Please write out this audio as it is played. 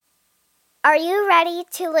Are you ready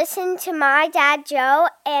to listen to my dad Joe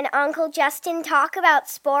and Uncle Justin talk about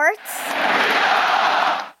sports?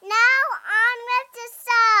 Now on with the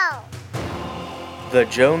show. The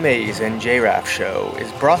Joe Mays and J-Raff Show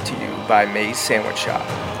is brought to you by Mays Sandwich Shop,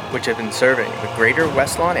 which have been serving the greater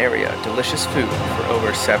West Lawn area delicious food for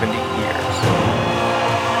over 70 years.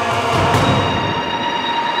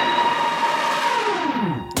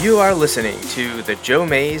 You are listening to the Joe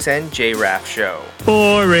Mays and J-Raff Show.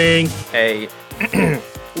 Boring. A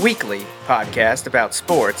weekly podcast about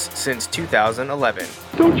sports since 2011.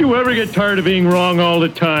 Don't you ever get tired of being wrong all the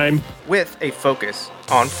time? With a focus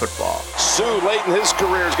on football. Sue, late in his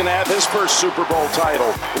career, is going to have his first Super Bowl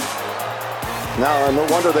title. Now, no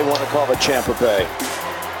wonder they want to call it Tampa Bay.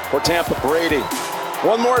 Or Tampa Brady.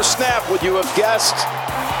 One more snap, would you have guessed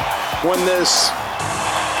when this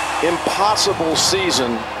impossible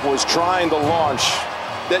season was trying to launch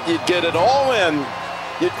that you'd get it all in,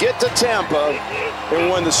 you'd get to Tampa,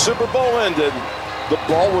 and when the Super Bowl ended, the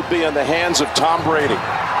ball would be in the hands of Tom Brady.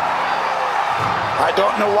 I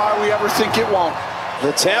don't know why we ever think it won't.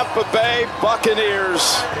 The Tampa Bay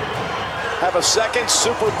Buccaneers have a second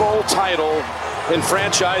Super Bowl title in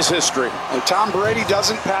franchise history. And Tom Brady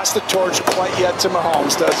doesn't pass the torch quite yet to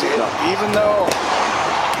Mahomes, does he? Even though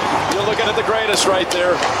you're looking at the greatest right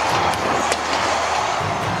there.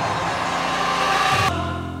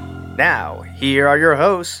 Now, here are your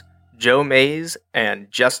hosts, Joe Mays and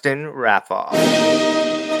Justin Raffoff.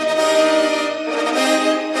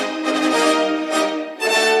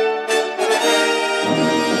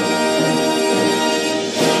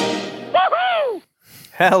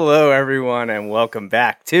 Hello, everyone, and welcome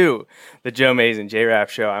back to the Joe Mays and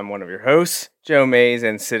J-Raff Show. I'm one of your hosts, Joe Mays,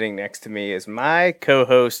 and sitting next to me is my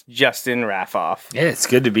co-host, Justin Raffoff. Yeah, it's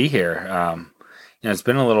good to be here. It's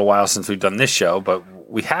been a little while since we've done this show, but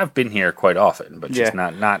we have been here quite often, but just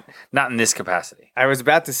not in this capacity. I was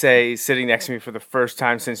about to say sitting next to me for the first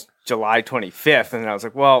time since July 25th, and I was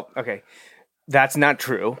like, well, okay, that's not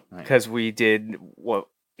true, because we did,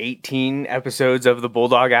 18 episodes of the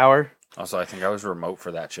Bulldog Hour? Also, I think I was remote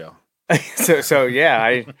for that show. so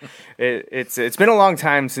yeah, it's been a long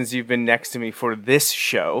time since you've been next to me for this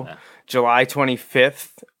show. Yeah. July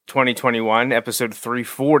 25th, 2021, episode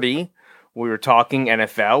 340. We were talking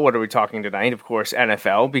NFL. What are we talking tonight? Of course,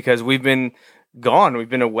 NFL, because we've been gone. We've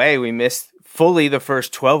been away. We missed fully the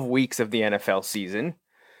first 12 weeks of the NFL season.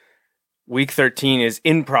 Week 13 is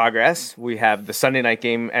in progress. We have the Sunday night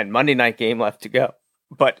game and Monday night game left to go.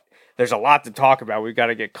 But there's a lot to talk about. We've got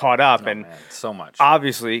to get caught up. Man, so much.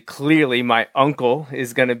 Obviously, clearly, my uncle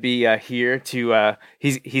is going to be here to.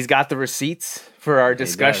 He's got the receipts for our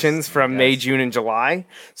discussions from May, June, and July.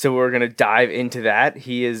 So we're going to dive into that.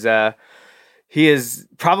 He is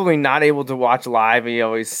probably not able to watch live.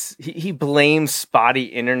 He blames spotty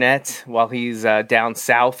internet while he's down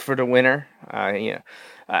south for the winter.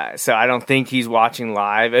 So I don't think he's watching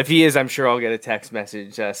live. If he is, I'm sure I'll get a text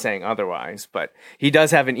message saying otherwise. But he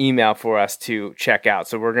does have an email for us to check out,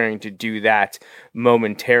 so we're going to do that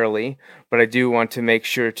momentarily. But I do want to make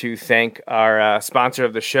sure to thank our sponsor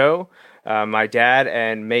of the show, my dad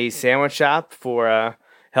and Mays Sandwich Shop, for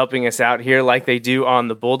helping us out here like they do on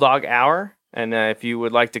the Bulldog Hour. And if you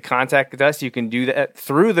would like to contact us, you can do that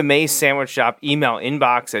through the Mays Sandwich Shop email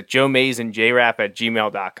inbox at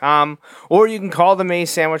joemaysandjraff@gmail.com, or you can call the Mays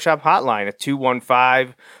Sandwich Shop hotline at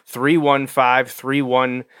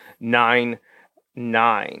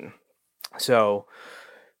 215-315-3199. So,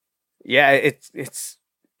 yeah, it's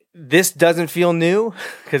this doesn't feel new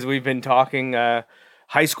because we've been talking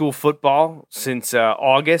high school football since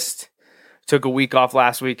August. Took a week off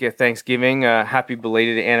last week at Thanksgiving. Happy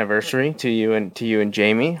belated anniversary to you and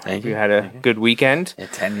Jamie. Thank you. You had a good weekend. Yeah,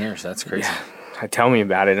 10 years. That's crazy. Yeah. Tell me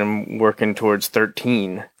about it. I'm working towards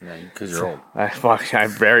 13. Yeah, because you're old. I'm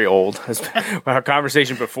very old. Our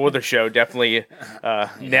conversation before the show definitely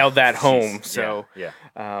nailed that home. So, yeah.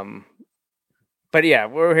 But yeah,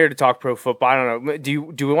 we're here to talk pro football. I don't know.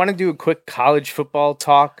 Do we want to do a quick college football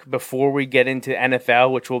talk before we get into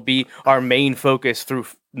NFL, which will be our main focus through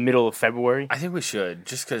middle of February? I think we should,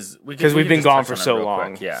 just because we've been gone for so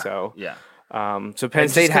long. Quick. Yeah. So yeah. So Penn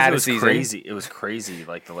State had a season. It was crazy,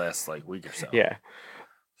 like the last week or so. Yeah.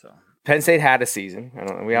 So Penn State had a season. I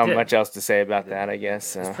don't know. We don't have much else to say about that, I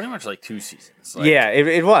guess. It's pretty much like 2 seasons. Yeah,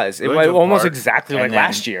 it was. It was almost exactly like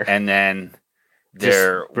last year. And then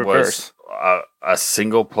there was a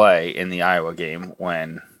single play in the Iowa game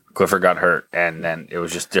when Clifford got hurt, and then it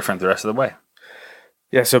was just different the rest of the way.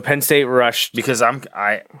 Yeah, so Penn State rushed because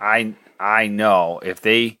I know if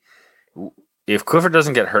Clifford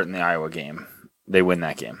doesn't get hurt in the Iowa game, they win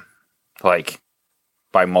that game, like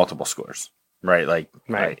by multiple scores. right? Like,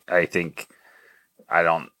 Right. I think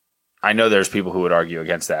I know there's people who would argue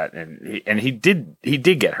against that, and he did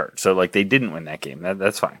get hurt, so like they didn't win that game.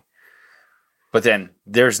 That's fine. But then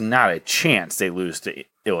there's not a chance they lose to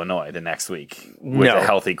Illinois the next week with a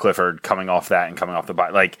healthy Clifford coming off that and coming off the bye.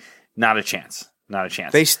 Like, not a chance. Not a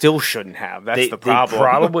chance. They still shouldn't have. That's the problem. They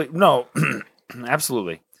probably no,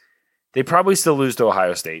 absolutely. They probably still lose to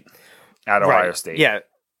Ohio State at Ohio State. Yeah,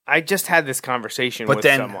 I just had this conversation with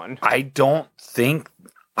someone. I don't think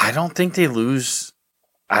they lose.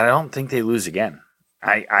 I don't think they lose again.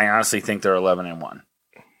 I honestly think they're 11-1.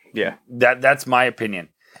 Yeah, that's my opinion,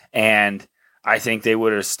 and I think they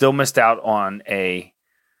would have still missed out on a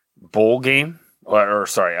bowl game, or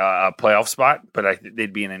a playoff spot. But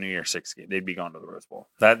they'd be in a New Year's Six game. They'd be going to the Rose Bowl.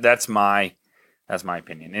 That's my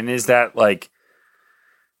opinion. And is that like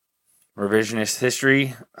revisionist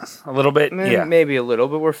history a little bit? Yeah, maybe a little.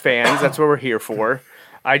 But we're fans. That's what we're here for.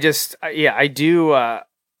 I do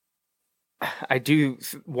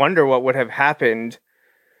wonder what would have happened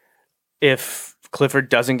if Clifford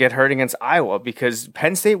doesn't get hurt against Iowa, because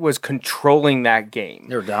Penn State was controlling that game.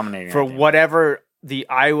 They were dominating for whatever the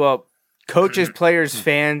Iowa coaches, players,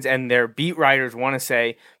 fans, and their beat writers want to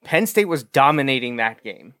say. Penn State was dominating that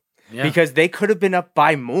game because they could have been up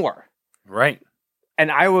by more. Right.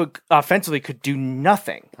 And Iowa offensively could do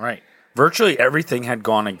nothing. Right. Virtually everything had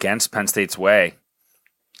gone against Penn State's way,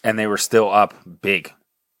 and they were still up big.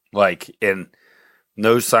 Like, in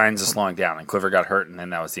no signs of slowing down. And Clifford got hurt, and then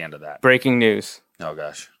that was the end of that. Breaking news. Oh,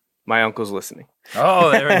 gosh. My uncle's listening.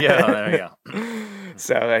 Oh, there we go. There we go.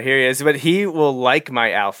 So here he is. But he will like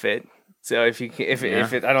my outfit. So if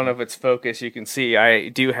it, I don't know if it's focused, you can see I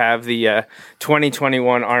do have the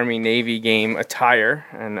 2021 Army-Navy game attire,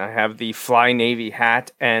 and I have the Fly Navy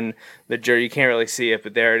hat and the jersey. You can't really see it,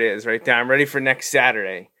 but there it is right there. I'm ready for next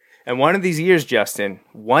Saturday. And one of these years, Justin,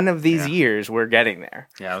 years, we're getting there.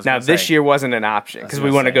 Yeah, now, this year wasn't an option because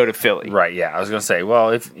we want to go to Philly. Right, yeah. I was going to say,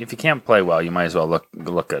 well, if you can't play well, you might as well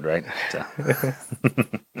look good, right? So.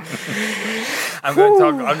 I'm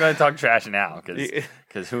going to talk trash now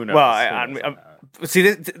because who knows? Well,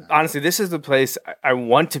 honestly, this is the place I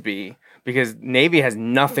want to be because Navy has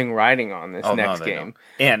nothing riding on this next game.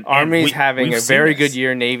 And Army's having a very good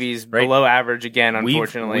year. Navy's below average again,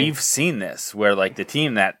 unfortunately. We've seen this where like the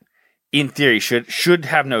team that in theory should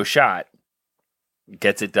have no shot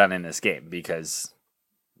gets it done in this game because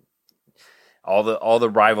all the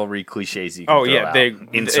rivalry cliches you can throw out.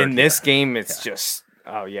 In this game it's just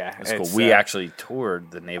it's cool. We actually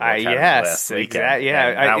toured the Naval Academy last weekend. Exactly.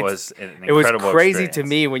 Yeah, that was an incredible It was crazy experience. to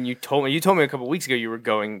me when you told me a couple weeks ago you were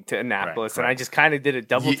going to Annapolis, and I just kind of did a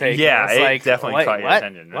double take. Yeah, and I was like, definitely caught your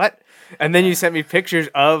attention. What? And then you sent me pictures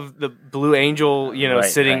of the Blue Angel,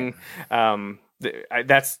 sitting. Right.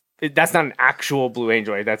 That's not an actual Blue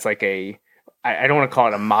Angel. Right? That's like I don't want to call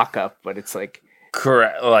it a mock-up, but it's like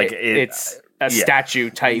correct. Like it's a statue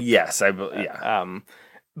type. Yes,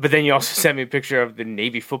 But then you also sent me a picture of the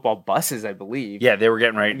Navy football buses, I believe. Yeah, they were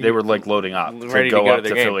getting ready. They were like loading up to go up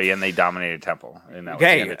to Philly, and they dominated Temple. And that was the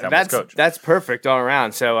end of Temple's coach. That's perfect all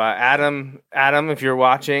around. So Adam, if you're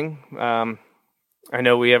watching, I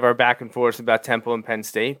know we have our back and forth about Temple and Penn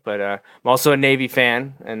State, but I'm also a Navy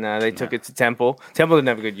fan, and they took it to Temple. Temple didn't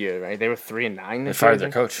have a good year, right? They were 3-9. They fired their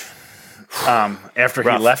coach after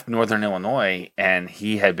he left Northern Illinois, and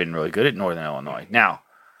he had been really good at Northern Illinois. Now,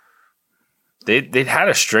 they'd had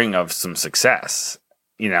a string of some success,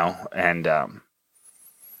 and it'll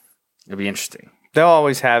be interesting. They'll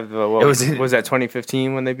always have was that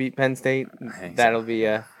 2015 when they beat Penn State? That'll be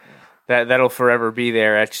that'll forever be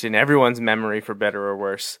there, etched in everyone's memory for better or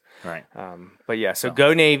worse. Right. But yeah, so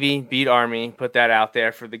go Navy, beat Army. Put that out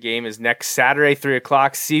there for the game is next Saturday,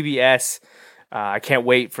 3:00, CBS. I can't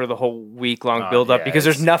wait for the whole week-long build-up because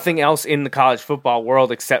there's nothing else in the college football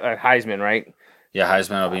world except Heisman, right? Yeah,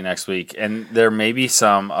 Heisman will be next week. And there may be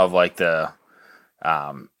some of like the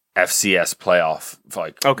FCS playoff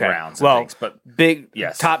rounds and things. But big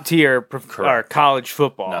top tier college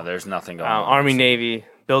football. No, there's nothing going on. Army Navy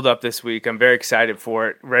build up this week. I'm very excited for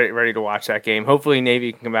it. Ready to watch that game. Hopefully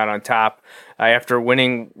Navy can come out on top after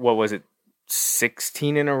winning,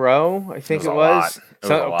 16 in a row, I think it was.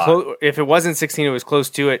 If it wasn't 16, it was close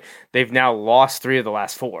to it. They've now lost 3 of the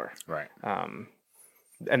last 4. Right.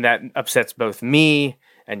 And that upsets both me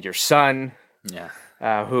and your son,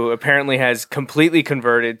 who apparently has completely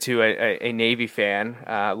converted to a Navy fan.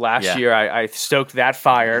 Last year, I stoked that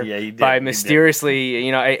fire by mysteriously,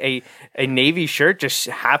 a Navy shirt just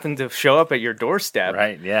happened to show up at your doorstep.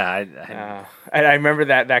 Right, yeah. And I remember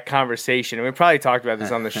that conversation, and we probably talked about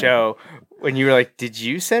this on the show, when you were like, did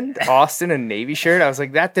you send Austin a Navy shirt? I was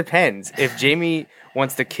like, that depends. If Jamie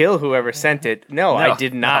wants to kill whoever sent it, no, I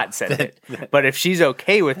did not send it. But if she's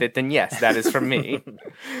okay with it, then yes, that is from me.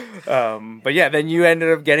 But yeah, then you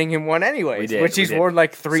ended up getting him one anyways, which he's worn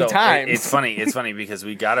like 3 times. It's funny because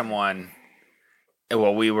we got him one.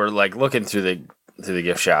 Well, we were like looking through the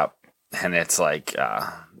gift shop, and it's like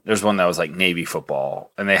there's one that was like Navy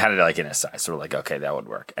football, and they had it like in a size. So we're like, okay, that would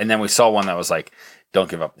work. And then we saw one that was like, don't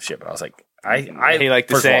give up the ship. And I was like, I like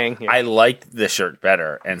the saying. All, I liked the shirt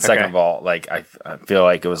better, and second of all, like I feel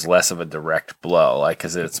like it was less of a direct blow, like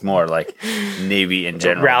because it's more like Navy in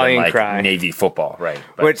general, rallying than, like, cry, Navy football, right?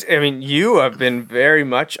 But, which I mean, you have been very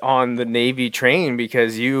much on the Navy train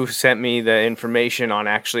because you sent me the information on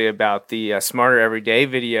actually about the Smarter Everyday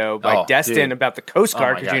video by Destin about the Coast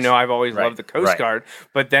Guard because you know I've always loved the Coast Guard.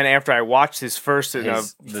 But then after I watched his first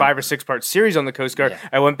 5 or 6 part series on the Coast Guard,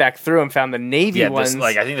 I went back through and found the Navy ones.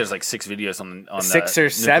 Like I think there's like 6 videos on 6 or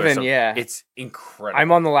 7, yeah. It's incredible.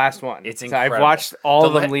 I'm on the last one. It's incredible. So I've watched all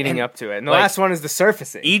of them leading up to it. And the last one is the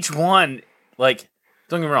surfacing. Each one, like,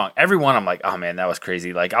 don't get me wrong, every one I'm like, oh man, that was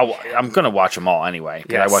crazy. Like, I'm going to watch them all anyway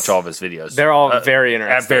because I watch all of his videos. They're all very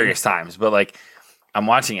interesting. At various times. But like, I'm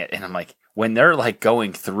watching it and I'm like, when they're like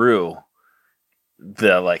going through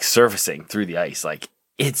the like surfacing through the ice, like,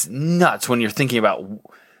 it's nuts when you're thinking about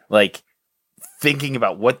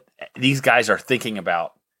what these guys are thinking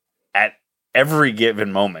about at every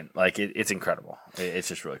given moment. Like it's incredible. It's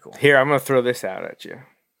just really cool. Here, I'm going to throw this out at you.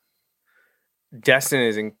 Destin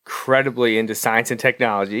is incredibly into science and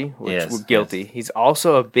technology, which we're guilty. Yes. He's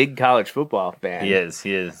also a big college football fan. He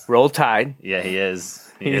is. Roll Tide. Yeah, he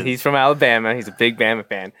is. He's from Alabama. He's a big Bama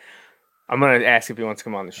fan. I'm going to ask if he wants to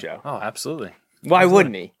come on the show. Oh, absolutely. Why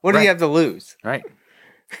wouldn't he? What does he have to lose? Right.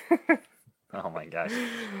 Oh my gosh!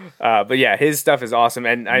 But yeah, his stuff is awesome,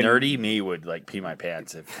 and nerdy me would like pee my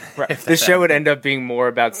pants if this show would end up being more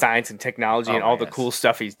about science and technology and all the cool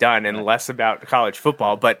stuff he's done, and less about college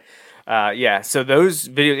football. But yeah, so those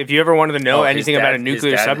videos. If you ever wanted to know anything about a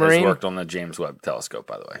nuclear submarine, has worked on the James Webb Telescope,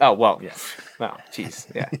 by the way. Oh well, yeah. Oh,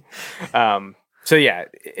 jeez, yeah. So yeah,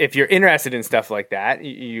 if you're interested in stuff like that,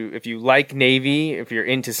 if you like Navy, if you're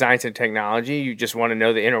into science and technology, you just want to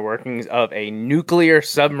know the inner workings of a nuclear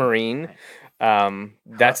submarine.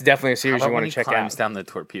 That's definitely a series you want to check out. Climbs down the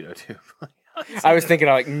torpedo tube. I was thinking,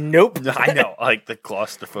 like, nope. I know, like the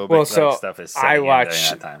claustrophobic stuff is. I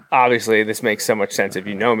watched. Obviously, this makes so much sense if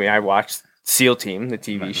you know me. I watched SEAL Team, the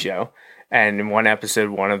TV show, and in one episode,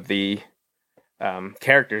 one of the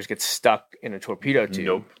characters gets stuck in a torpedo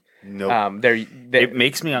tube. Nope. It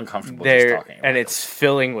makes me uncomfortable just talking about and it's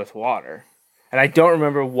filling with water. And I don't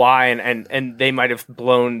remember why, and they might have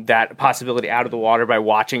blown that possibility out of the water by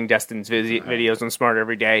watching Destin's videos on Smarter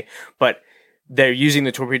Every Day. But they're using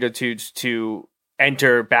the torpedo tubes to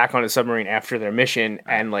enter back on a submarine after their mission,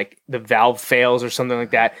 and like the valve fails or something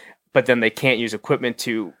like that. But then they can't use equipment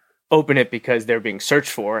to open it because they're being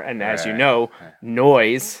searched for. And as you know,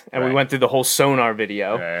 noise. And we went through the whole sonar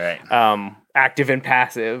video. Active and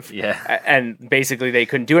passive. Yeah. And basically they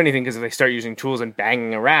couldn't do anything because if they start using tools and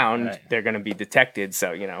banging around, they're going to be detected.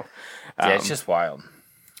 So, you know. Yeah, it's just wild.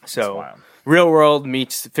 So, real world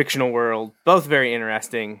meets fictional world. Both very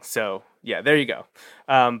interesting. So, yeah, there you go.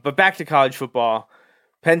 But back to college football.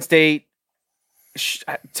 Penn State,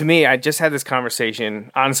 to me, I just had this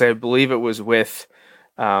conversation. Honestly, I believe it was with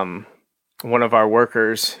one of our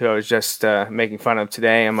workers who I was just making fun of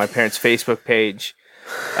today on my parents' Facebook page.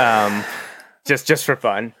 Just for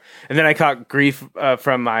fun. And then I caught grief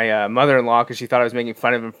from my mother-in-law because she thought I was making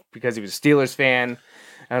fun of him because he was a Steelers fan. And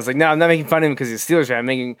I was like, no, I'm not making fun of him because he's a Steelers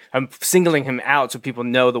fan. I'm singling him out so people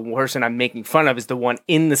know the person I'm making fun of is the one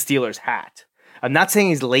in the Steelers hat. I'm not saying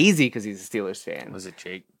he's lazy because he's a Steelers fan. Was it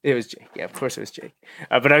Jake? It was Jake. Yeah, of course it was Jake.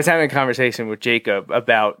 But I was having a conversation with Jacob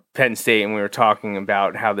about Penn State, and we were talking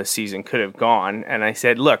about how the season could have gone. And I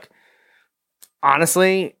said, look,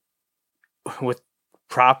 honestly, with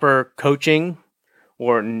proper coaching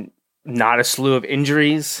or not a slew of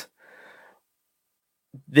injuries,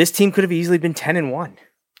 this team could have easily been 10-1.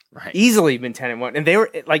 Right. Easily been 10-1. And they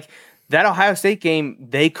were like that Ohio State game,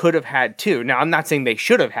 they could have had too. Now, I'm not saying they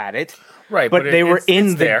should have had it. Right. But they were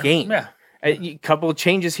in the game. Yeah. A couple of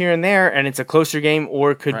changes here and there, and it's a closer game,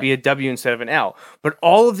 or it could be a W instead of an L. But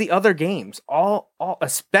all of the other games, all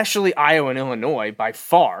especially Iowa and Illinois, by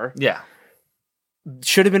far,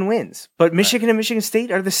 should have been wins. But Michigan and Michigan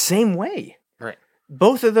State are the same way. Right.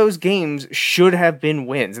 Both of those games should have been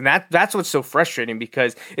wins. And that's what's so frustrating,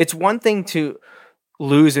 because it's one thing to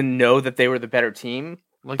lose and know that they were the better team.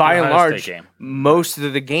 Like by and large, most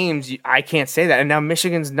of the games, I can't say that. And now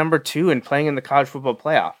Michigan's number 2 and playing in the college football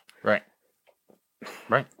playoff.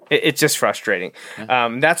 Right. It's just frustrating.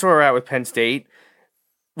 That's where we're at with Penn State.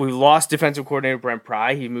 We lost defensive coordinator Brent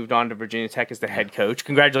Pry. He moved on to Virginia Tech as the head coach.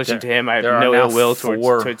 Congratulations to him. I have no ill will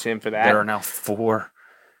towards him for that. There are now 4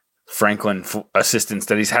 Franklin assistants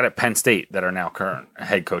that he's had at Penn State that are now current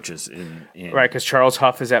head coaches. Right, because Charles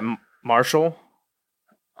Huff is at Marshall.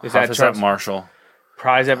 Is at Marshall.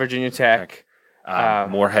 Pry's at Virginia Tech.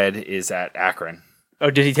 Moorhead is at Akron. Oh,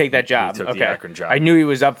 did he take that job? He took the Akron job. I knew he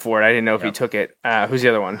was up for it. I didn't know if he took it. Who's the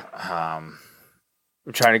other one?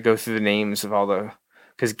 We're trying to go through the names of all the...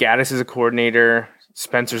 Because Gaddis is a coordinator.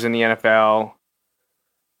 Spencer's in the NFL.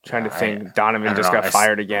 Trying to think. Donovan just got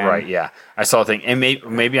fired again. Right, yeah. I saw a thing. And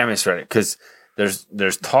maybe I misread it because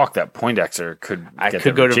there's talk that Poindexter could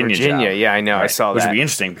go to Virginia. Job. Yeah, I know. Right. I saw that. Which would be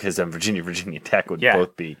interesting because then Virginia Tech would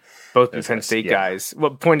both be Penn State guys.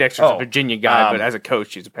 Well, Poindexter's a Virginia guy, but as a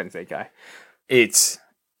coach, he's a Penn State guy. It's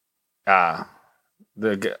the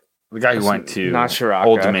guy who went to Shiraka.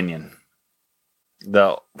 Old Dominion,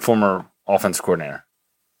 the former offensive coordinator.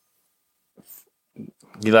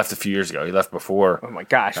 He left a few years ago. He left before. Oh my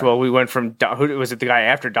gosh! Well, we went from who was it? The guy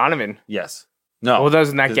after Donovan? Yes. No. Well,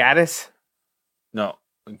 wasn't that Gaddis? No,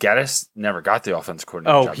 Gaddis never got the offensive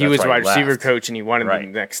coordinator. Oh, he was wide receiver coach, and he wanted the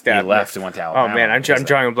next step. He left and went to Alabama. Oh man, I'm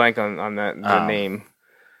drawing a blank on the name.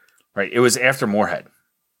 Right. It was after Moorhead.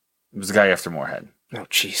 It was the guy after Moorhead. Oh,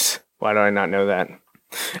 jeez. Why do I not know that?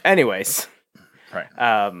 Anyways. Right.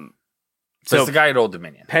 So it's the guy at Old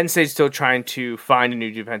Dominion. Penn State's still trying to find a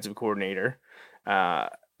new defensive coordinator. The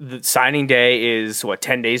signing day is,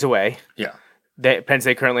 10 days away? Yeah. Penn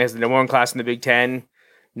State currently has the number 1 class in the Big Ten,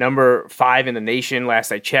 number 5 in the nation,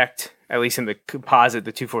 last I checked, at least in the composite,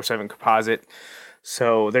 the 247 composite.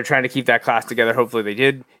 So they're trying to keep that class together. Hopefully they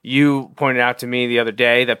did. You pointed out to me the other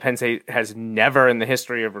day that Penn State has never in the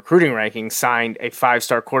history of recruiting rankings signed a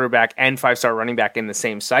 5-star quarterback and 5-star running back in the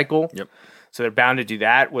same cycle. Yep. So they're bound to do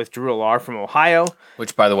that with Drew Allar from Ohio.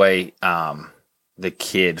 Which, by the way, the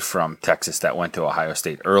kid from Texas that went to Ohio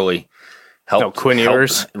State early helped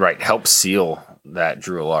seal that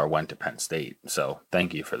Drew Allar went to Penn State. So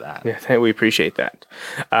thank you for that. Yeah, we appreciate that.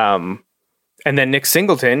 And then Nick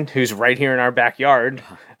Singleton, who's right here in our backyard,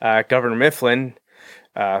 Governor Mifflin,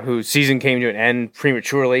 whose season came to an end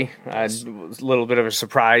prematurely. It was a little bit of a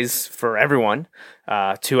surprise for everyone.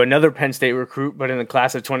 To another Penn State recruit, but in the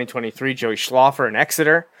class of 2023, Joey Schlaffer in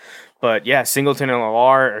Exeter. But yeah, Singleton and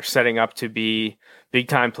Allar are setting up to be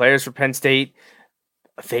big-time players for Penn State.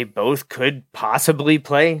 They both could possibly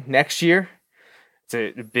play next year.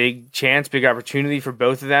 It's a big chance, big opportunity for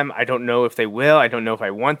both of them. I don't know if they will. I don't know if I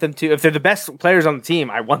want them to. If they're the best players on the team,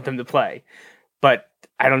 I want them to play. But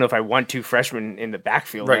I don't know if I want 2 freshmen in the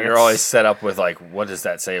backfield. Right, you're always set up with, what does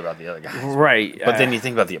that say about the other guys? Right. But then you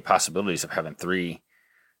think about the possibilities of having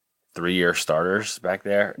 3-year starters back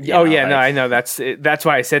there. No, I know. That's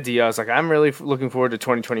why I said to you, I was like, I'm really looking forward to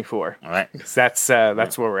 2024. All right. That's where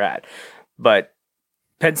we're at. But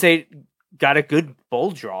Penn State got a good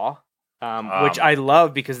bowl draw. Which I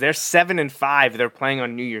love because they're 7-5. They're playing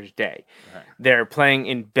on New Year's Day. Right. They're playing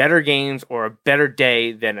in better games or a better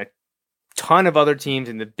day than a ton of other teams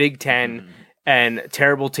in the Big Ten and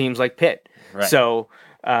terrible teams like Pitt. Right. So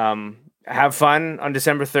have fun on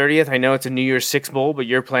December 30th. I know it's a New Year's Six Bowl, but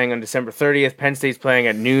you're playing on December 30th. Penn State's playing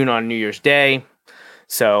at noon on New Year's Day.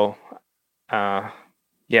 So, I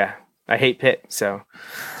hate Pitt. So,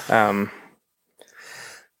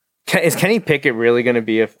 is Kenny Pickett really going to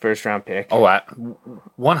be a first-round pick? Oh,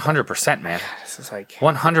 100%, man. This is like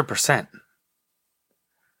 100%.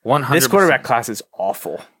 100%. This quarterback class is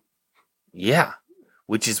awful. Yeah,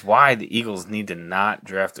 which is why the Eagles need to not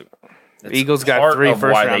draft it. The Eagles got 3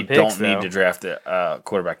 first-round picks, don't need to draft a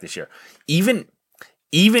quarterback this year. Even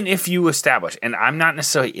if you establish, and I'm not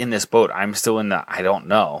necessarily in this boat, I'm still in the I don't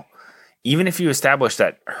know. Even if you establish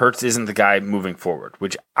that Hurts isn't the guy moving forward,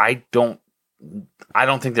 which I don't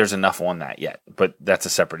think there's enough on that yet, but that's a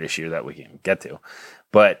separate issue that we can get to.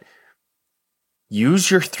 But use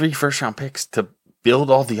your 3 first-round picks to build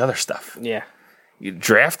all the other stuff. Yeah. You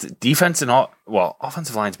draft defense and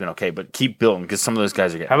offensive line's been okay, but keep building because some of those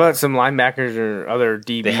guys are getting. How about some linebackers or other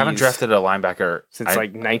DBs? They haven't drafted a linebacker since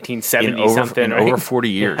 1970 something, over 40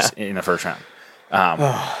 years in the first round.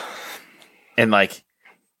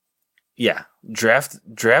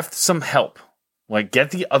 Draft some help.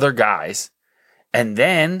 Get the other guys, and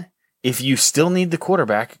then if you still need the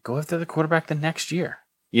quarterback, go after the quarterback the next year.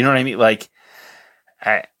 You know what I mean?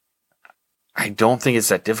 I don't think it's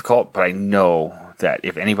that difficult, but I know that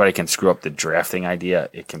if anybody can screw up the drafting idea,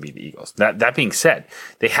 it can be the Eagles. That being said,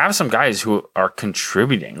 they have some guys who are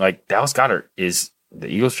contributing. Like Dallas Goedert is the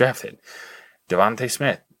Eagles drafted. Devontae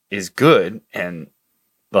Smith is good, and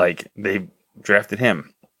they drafted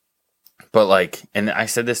him. But like, and I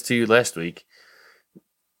said this to you last week,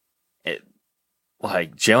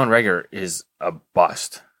 Jalen Reagor is a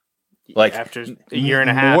bust. Like after a year and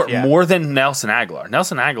a half, more than Nelson Aguilar.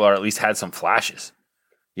 Nelson Aguilar at least had some flashes.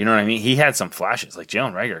 You know what I mean? He had some flashes. Like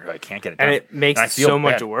Jalen Reagor, can't get it done. And it makes it so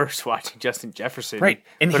much worse watching Justin Jefferson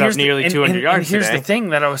put up nearly 200 yards. And here's today. the thing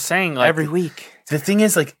that I was saying, like every week. The thing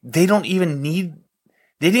is, like they didn't even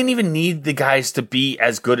need the guys to be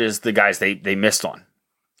as good as the guys they missed on,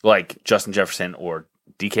 like Justin Jefferson or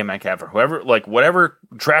DK Metcalf or whoever, like whatever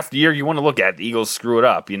draft year you want to look at. The Eagles screw it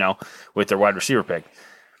up, with their wide receiver pick.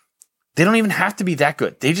 They don't even have to be that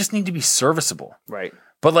good. They just need to be serviceable. Right.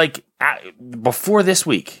 But before this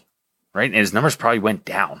week, right, and his numbers probably went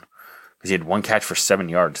down because he had one catch for 7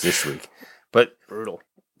 yards this week. But brutal.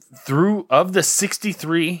 Of the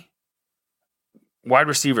 63 wide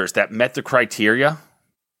receivers that met the criteria,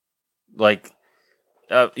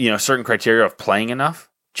 certain criteria of playing enough,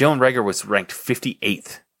 Jalen Reagor was ranked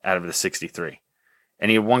 58th out of the 63.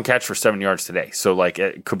 And he had one catch for 7 yards today. So,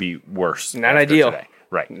 it could be worse. Not ideal. Today.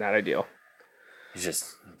 Right. Not ideal. It's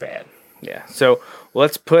just bad. Yeah. So,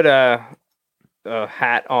 let's put a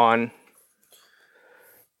hat on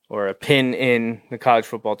or a pin in the college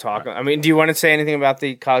football talk. I mean, do you want to say anything about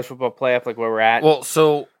the college football playoff, like where we're at? Well,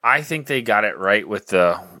 so I think they got it right with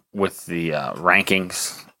the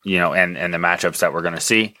rankings, and the matchups that we're going to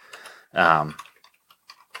see. Oh,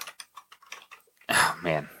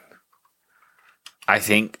 man. I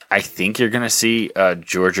think you're going to see a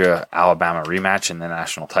Georgia-Alabama rematch in the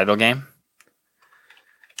national title game.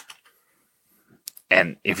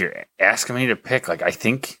 And if you're asking me to pick, I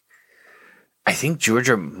think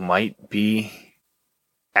Georgia might be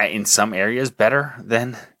in some areas better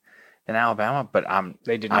than Alabama, but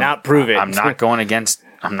they did not prove it. I'm not going against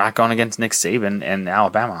Nick Saban and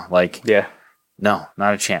Alabama. No,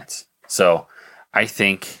 not a chance. So I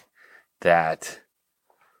think that,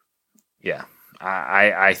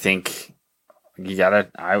 I think you gotta.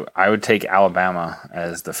 I would take Alabama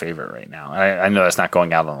as the favorite right now. I know that's not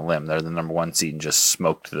going out on a limb. They're the number 1 seed and just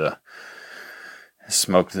smoked the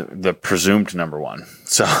presumed number 1.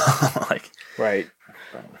 So right.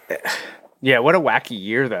 Yeah, what a wacky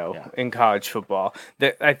year though in college football.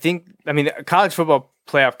 The college football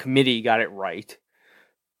playoff committee got it right,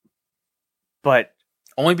 but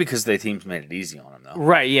only because the teams made it easy on them, though.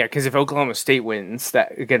 Right, yeah, because if Oklahoma State wins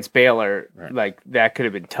that against Baylor, that could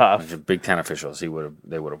have been tough. The Big Ten officials, they would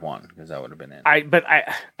have won because that would have been it.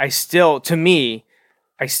 I still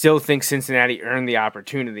think Cincinnati earned the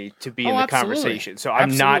opportunity to be in the conversation. So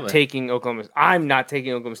I'm not taking Oklahoma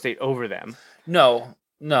State over them. No,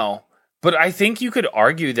 but I think you could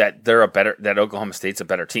argue that that Oklahoma State's a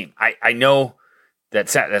better team. I know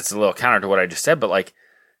that's a little counter to what I just said, but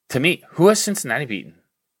to me, who has Cincinnati beaten?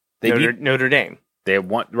 They beat Notre Dame. They have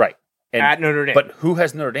won at Notre Dame. But who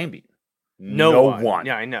has Notre Dame beaten? No one.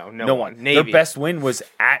 Yeah, I know. No one. Navy. Their best win was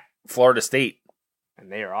at Florida State,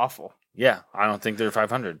 and they are awful. Yeah, I don't think they're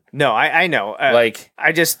 500. No, I know. I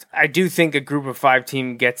do think a group of 5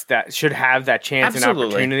 team should have that chance and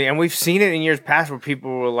opportunity, and we've seen it in years past where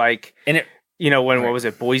people were what was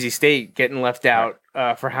it, Boise State getting left out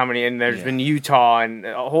for how many? And there's been Utah and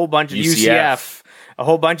a whole bunch of UCF. A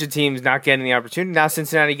whole bunch of teams not getting the opportunity. Now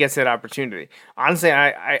Cincinnati gets that opportunity. Honestly,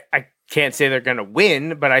 I can't say they're going to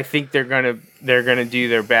win, but I think they're going to do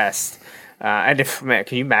their best. And can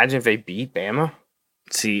you imagine if they beat Bama?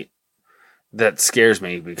 See, that scares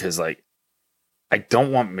me because I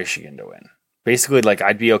don't want Michigan to win. Basically,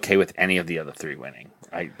 I'd be okay with any of the other 3 winning.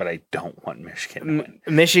 But I don't want Michigan to win.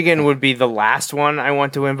 Michigan would be the last one I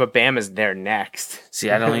want to win, but Bama's there next.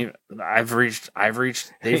 See, I don't even. They've reached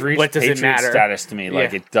what does Patriot it matter? Status to me.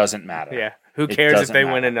 It doesn't matter. Yeah. Who cares if they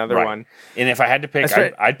win another one? And if I had to pick,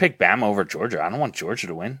 I'd pick Bama over Georgia. I don't want Georgia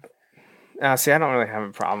to win. See, I don't really have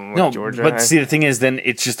a problem with Georgia. But see, the thing is, then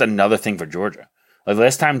it's just another thing for Georgia. The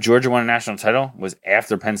last time Georgia won a national title was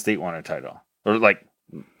after Penn State won a title, or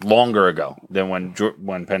longer ago than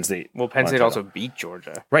when Penn State. Well, Penn State also beat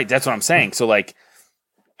Georgia. Right, that's what I'm saying. So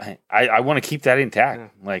I want to keep that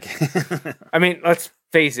intact. I mean, let's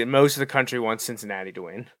face it. Most of the country wants Cincinnati to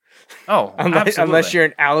win. Oh, unless you're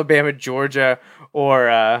an Alabama, Georgia,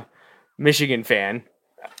 or Michigan fan.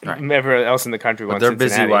 Right. Everyone else in the country wants Cincinnati.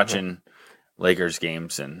 They're busy watching Lakers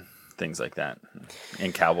games and things like that,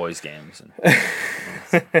 and Cowboys games.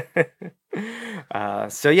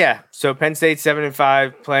 So Penn State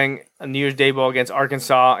 7-5 playing a New Year's Day bowl against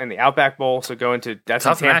Arkansas in the Outback Bowl. So going to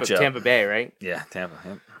Tampa Bay, right? Yeah, Tampa.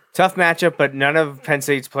 Yep. Tough matchup, but none of Penn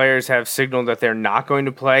State's players have signaled that they're not going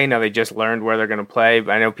to play. Now they just learned where they're going to play.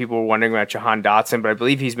 I know people were wondering about Jahan Dotson, but I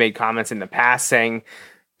believe he's made comments in the past saying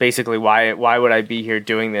basically why would I be here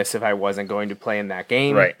doing this if I wasn't going to play in that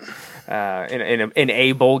game? Right. In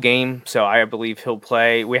a bowl game. So I believe he'll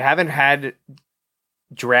play. We haven't had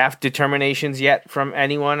draft determinations yet from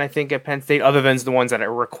anyone, I think, at Penn State, other than the ones that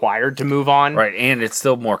are required to move on. Right, and it's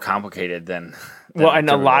still more complicated than and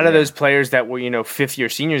a lot of those players that were, fifth-year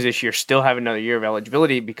seniors this year still have another year of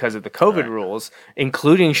eligibility because of the COVID rules,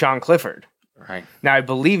 including Sean Clifford. Right. Now, I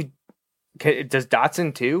believe, does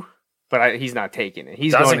Dotson too? But he's not taking it.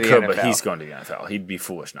 He's Dotson going to the NFL. But he's going to the NFL. He'd be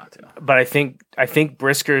foolish not to. But I think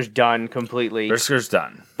Brisker's done completely. Brisker's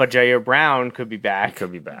done. But Jair Brown could be back. He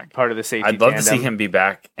could be back. Part of the safety I'd love tandem. to see him be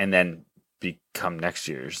back and then become next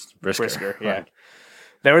year's Brisker. Yeah.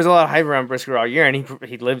 There was a lot of hype around Brisker all year, and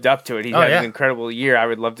he lived up to it. He had an incredible year. I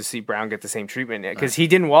would love to see Brown get the same treatment because he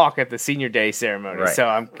didn't walk at the senior day ceremony. Right. So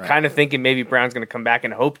I'm kind of thinking maybe Brown's going to come back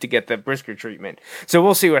and hope to get the Brisker treatment. So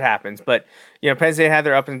we'll see what happens. But Penn State had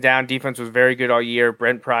their up and down. Defense was very good all year.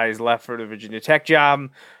 Brent Pry left for the Virginia Tech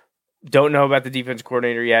job. Don't know about the defense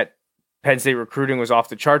coordinator yet. Penn State recruiting was off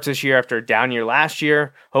the charts this year after a down year last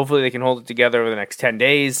year. Hopefully they can hold it together over the next 10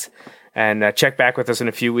 days. And check back with us in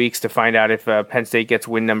a few weeks to find out if Penn State gets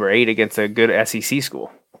win number 8 against a good SEC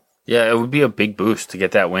school. Yeah, it would be a big boost to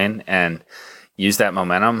get that win and use that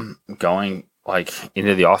momentum going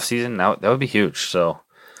into the offseason. That would be huge. So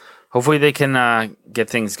hopefully they can get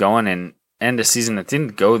things going and end a season that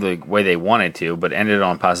didn't go the way they wanted to, but ended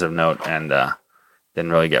on a positive note and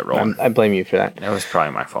didn't really get rolling. I blame you for that. That was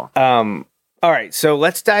probably my fault. All right, so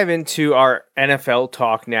let's dive into our NFL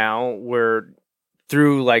talk now. We're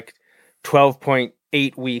through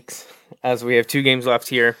 12.8 weeks as we have 2 games left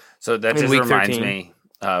here. So that just reminds me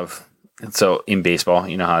of, so in baseball,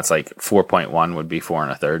 you know how it's 4.1 would be 4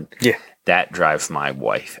 1/3? Yeah. That drives my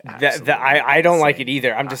wife. I don't like it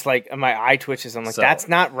either. I'm just my eye twitches. I'm that's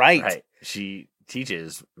not right. Right. She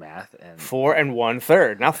teaches math and 4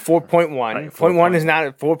 1/3, not 4.1. Right, 0.1 is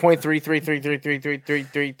not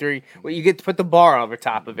 4.333333333. Well, you get to put the bar over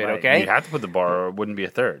top of it, okay? You have to put the bar or it wouldn't be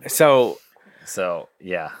a third. So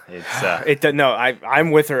yeah, it's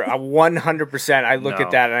I'm with her 100%. I look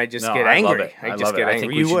at that and I just get angry. I just get angry. I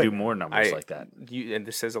think we should do more numbers like that. And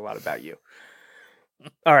this says a lot about you.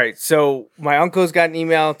 All right, so my uncle's got an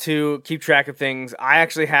email to keep track of things. I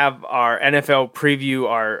actually have our NFL preview,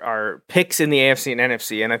 our picks in the AFC and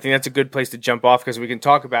NFC, and I think that's a good place to jump off because we can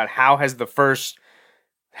talk about how has the first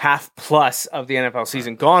half plus of the NFL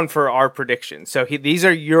season gone for our predictions. So these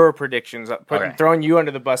are your predictions. Throwing you under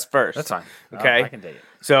the bus first. That's fine. Okay, I can take it.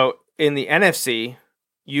 So in the NFC,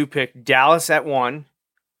 you picked Dallas at 1.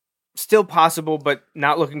 Still possible, but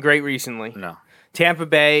not looking great recently. No. Tampa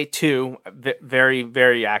Bay 2, very,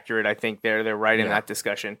 very accurate. I think they're right in that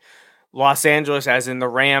discussion. Los Angeles, as in the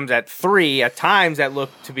Rams, at 3. At times that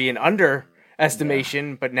looked to be an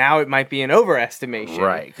underestimation, but now it might be an overestimation.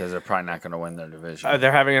 Right, because they're probably not going to win their division.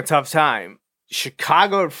 They're having a tough time.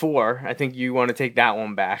 Chicago at 4. I think you want to take that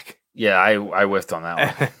one back. Yeah, I whiffed on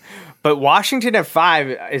that one. But Washington at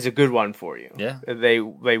 5 is a good one for you. Yeah, they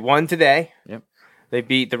won today. Yep, they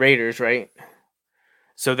beat the Raiders, right?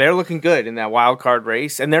 So they're looking good in that wild card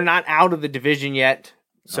race, and they're not out of the division yet.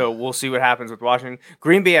 So we'll see what happens with Washington.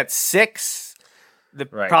 Green Bay at 6.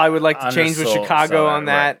 Probably would like to change with Chicago on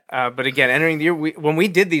that. Right. But again, entering the year, when we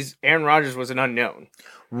did these, Aaron Rodgers was an unknown.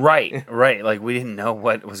 Right. We didn't know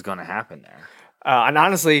what was going to happen there. And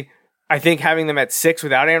honestly, I think having them at 6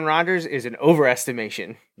 without Aaron Rodgers is an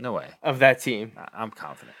overestimation. No way. Of that team. I'm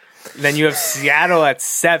confident. Then you have Seattle at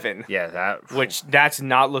 7. Yeah, that's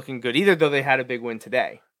not looking good either, though they had a big win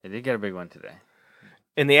today. They did get a big win today.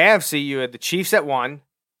 In the AFC, you had the Chiefs at 1.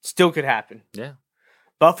 Still could happen. Yeah.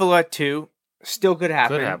 Buffalo at 2. Still could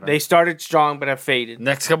happen. They started strong but have faded.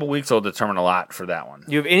 Next couple weeks will determine a lot for that one.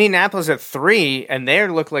 You have Indianapolis at 3, and they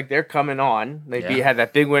look like they're coming on. They had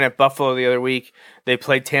that big win at Buffalo the other week. They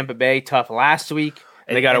played Tampa Bay tough last week.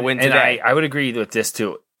 And they got a win today. And I would agree with this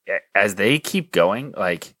too. As they keep going,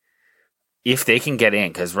 if they can get in,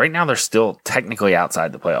 because right now they're still technically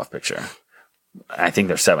outside the playoff picture. I think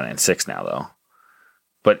they're 7-6 now, though.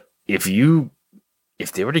 But if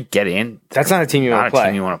they were to get in, that's not a team you want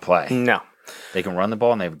to play. No, they can run the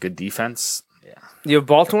ball and they have good defense. Yeah, you have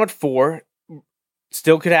Baltimore at 4.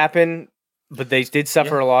 Still could happen, but they did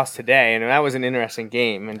suffer a loss today, and that was an interesting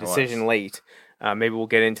game and decision late. Maybe we'll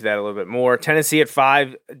get into that a little bit more. Tennessee at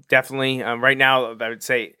 5, definitely. Right now, I would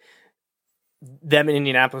say them in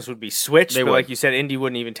Indianapolis would be switched, but like you said, Indy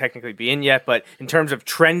wouldn't even technically be in yet. But in terms of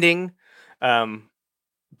trending,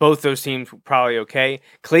 both those teams were probably okay.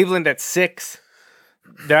 Cleveland at 6,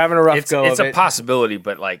 they're having a rough go. It's a possibility,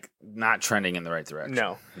 but not trending in the right direction.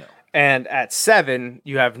 No. And at 7,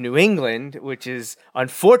 you have New England, which is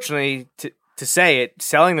unfortunately to to say it,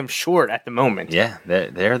 selling them short at the moment. Yeah,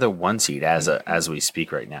 they're the 1 seed as we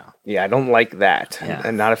speak right now. Yeah, I don't like that. Yeah.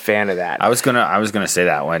 I'm not a fan of that. I was gonna say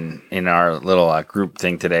that when in our little group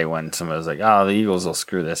thing today when somebody was like, "Oh, the Eagles will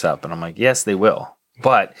screw this up," and I'm like, "Yes, they will,"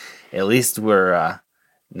 but at least we're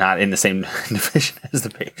not in the same division as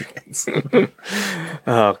the Patriots.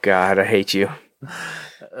 Oh God, I hate you.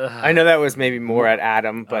 I know that was maybe more at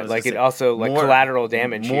Adam, but like it also like collateral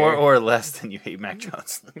damage more here. or less than you hate Mac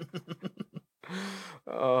Jones.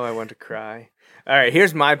 Oh, I want to cry. All right,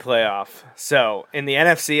 here's my playoff. So in the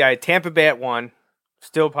NFC, I had Tampa Bay at 1,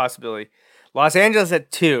 still a possibility. Los Angeles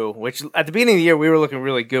at 2, which at the beginning of the year we were looking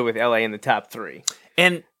really good with LA in the top 3.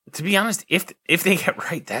 And to be honest, if they get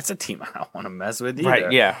right, that's a team I don't want to mess with either.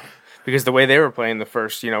 Right? Yeah, because the way they were playing the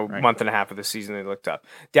first month and a half of the season, they looked up.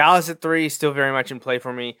 Dallas at 3, still very much in play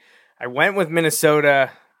for me. I went with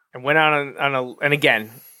Minnesota and went on a and again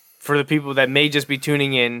for the people that may just be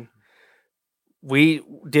tuning in. We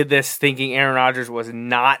did this thinking Aaron Rodgers was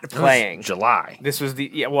not playing. July. This was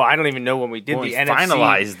I don't even know when we did when the we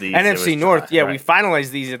finalized these. NFC North. July, yeah, right. we finalized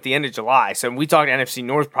these at the end of July. So we talked NFC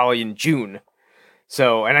North probably in June.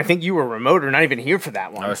 So, and I think you were remote or not even here for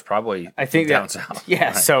that one. I was probably down south. Yeah,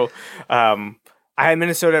 Right. so I had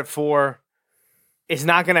Minnesota at 4. It's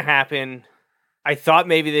not going to happen. I thought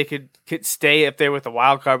maybe they could stay up there with the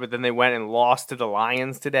wild card, but then they went and lost to the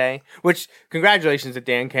Lions today. Which, congratulations to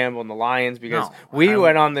Dan Campbell and the Lions, because we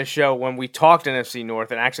went on the show when we talked NFC North,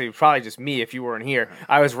 and actually probably just me if you weren't here.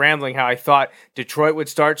 I was rambling how I thought Detroit would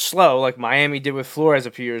start slow, like Miami did with Flores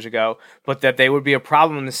a few years ago, but that they would be a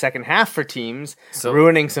problem in the second half for teams,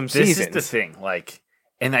 ruining some seasons. This is the thing,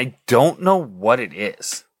 and I don't know what it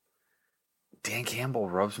is. Dan Campbell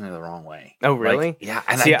rubs me the wrong way. Oh, really? Yeah,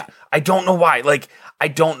 and I don't know why. I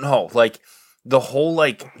don't know. The whole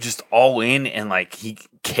just all in and he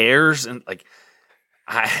cares and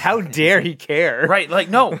how dare he care? Right?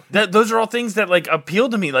 No, those are all things that appeal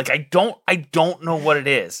to me. I don't know what it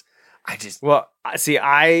is.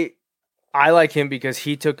 I like him because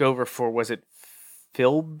he took over for, was it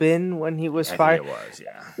Philbin when he was fired? I think it was,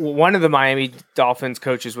 yeah. One of the Miami Dolphins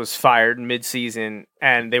coaches was fired mid-season,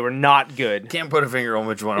 and they were not good. Can't put a finger on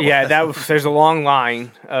which one it was. There's a long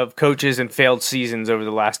line of coaches and failed seasons over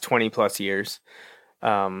the last 20-plus years.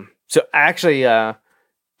 So actually, I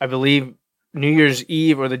believe New Year's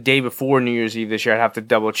Eve or the day before New Year's Eve this year, I'd have to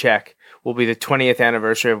double-check, will be the 20th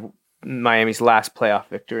anniversary of Miami's last playoff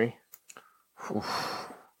victory.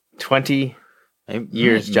 20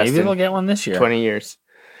 years, maybe Justin. they'll get one this year. 20 years.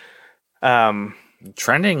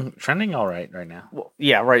 Trending all right now. Well,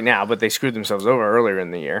 yeah, right now, but they screwed themselves over earlier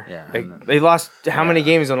in the year. Yeah, they lost how many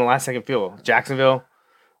games on the last second field goal? Jacksonville,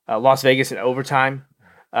 Las Vegas in overtime,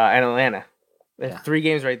 and Atlanta. They have 3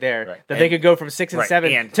 games right there that they could go from 6 and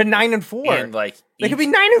 7 to 9 and 4. And they could be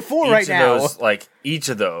 9 and 4 right now. Each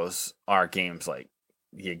of those are games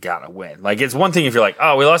you gotta win. It's one thing if you're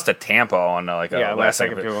oh, we lost to Tampa on a last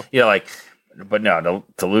second field goal. Yeah, but no,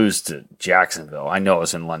 to lose to Jacksonville, I know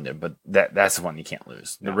it's in London, but that's the one you can't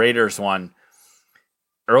lose. The Raiders won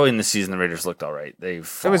early in the season. The Raiders looked all right. It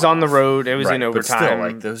was on the road. It was in overtime. But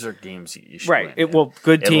still, those are games you should win.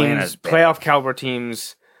 Good Atlanta's teams, playoff caliber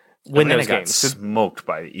teams win those games. Smoked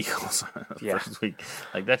by the Eagles first week.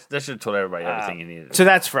 That should have told everybody everything you needed. So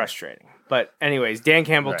that's frustrating. But anyways, Dan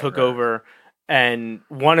Campbell took over and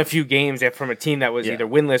won a few games from a team that was either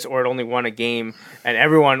winless or had only won a game, and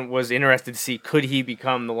everyone was interested to see could he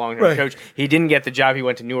become the long-term coach. He didn't get the job. He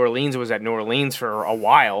went to New Orleans, was at New Orleans for a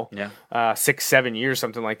while, 6-7 years,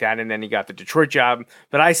 something like that, and then he got the Detroit job.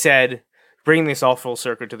 But I said, bringing this all full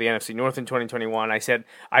circle to the NFC North in 2021, I said,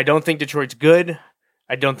 I don't think Detroit's good.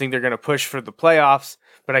 I don't think they're going to push for the playoffs,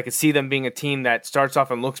 but I could see them being a team that starts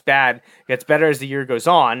off and looks bad, gets better as the year goes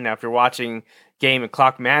on. Now, if you're watching game and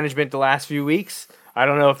clock management the last few weeks, I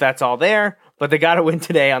don't know if that's all there, but they got to win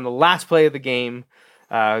today on the last play of the game.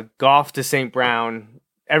 Goff to St. Brown.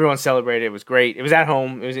 Everyone celebrated. It was great. It was at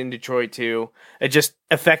home. It was in Detroit, too. It just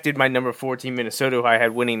affected my number 4 team, Minnesota, who I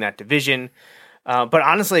had winning that division. But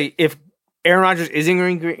honestly, if Aaron Rodgers is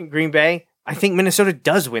in Green Bay, I think Minnesota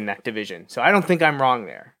does win that division. So I don't think I'm wrong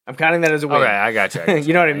there. I'm counting that as a win. Okay, I got you.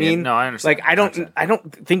 You know what I mean? No, I understand. I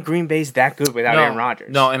don't think Green Bay's that good without Aaron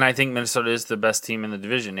Rodgers. No, and I think Minnesota is the best team in the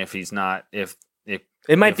division if he's not if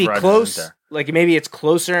it might be close. Maybe it's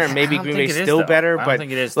closer and maybe Green Bay's still better, but I don't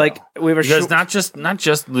think it is. We were because not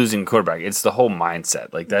just losing quarterback, it's the whole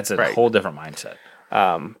mindset. That's a whole different mindset.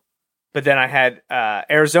 But then I had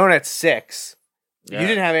Arizona at 6. Yeah. You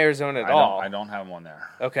didn't have Arizona at all. I don't have one there.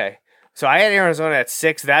 Okay. So I had Arizona at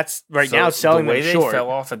 6. That's now selling them short. The way they fell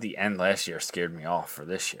off at the end last year scared me off for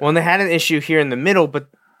this year. Well, and they had an issue here in the middle, but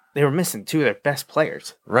they were missing 2 of their best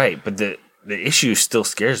players. Right, but the issue still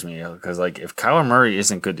scares me because, like, if Kyler Murray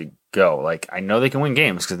isn't good to go, like, I know they can win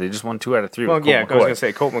games because they just won 2 out of 3. Well, with Colt I was McCoy. going to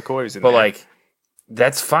say Colt McCoy's in But, there. like,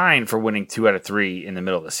 that's fine for winning 2 out of 3 in the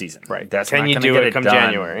middle of the season. Right. That's Can not you gonna do get it come done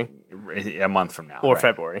January? A month from now. Or right.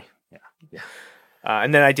 February. Yeah.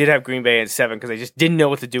 And then I did have Green Bay at 7 because I just didn't know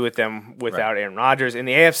what to do with them without Aaron Rodgers. In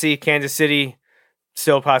the AFC, Kansas City,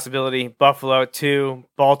 still a possibility. Buffalo at 2.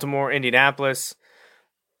 Baltimore, Indianapolis.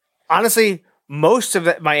 Honestly, most of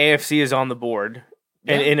my AFC is on the board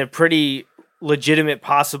and in a pretty legitimate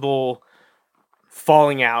possible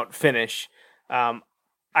falling out finish.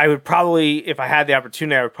 I would probably, if I had the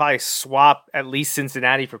opportunity, I would probably swap at least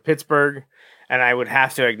Cincinnati for Pittsburgh, and I would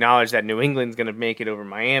have to acknowledge that New England's going to make it over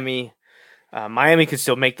Miami. Miami could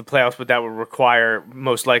still make the playoffs, but that would require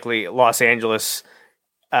most likely Los Angeles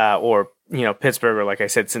or Pittsburgh, or like I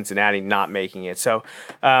said, Cincinnati not making it. So,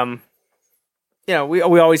 we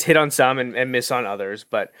always hit on some and miss on others,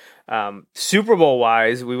 but Super Bowl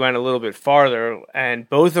wise, we went a little bit farther, and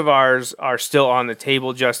both of ours are still on the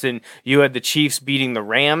table. Justin, you had the Chiefs beating the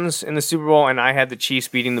Rams in the Super Bowl, and I had the Chiefs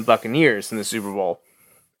beating the Buccaneers in the Super Bowl.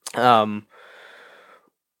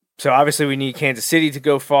 So obviously we need Kansas City to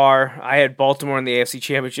go far. I had Baltimore in the AFC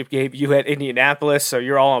Championship game. You had Indianapolis, so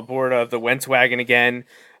you're all on board of the Wentz wagon again.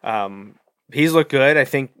 He's looked good. I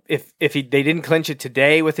think if they didn't clinch it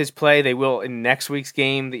today with his play, they will in next week's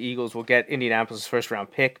game. The Eagles will get Indianapolis'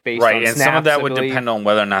 first-round pick based on Right, and snaps, some of that I would believe. depend on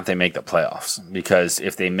whether or not they make the playoffs. Because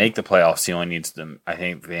if they make the playoffs, he only needs them. I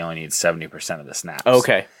think they only need 70% of the snaps.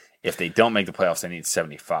 Okay. If they don't make the playoffs, they need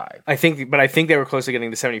 75. I think they were close to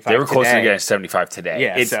getting to 75 They were closer to today. getting 75 today.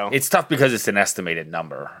 Yeah, it's tough because it's an estimated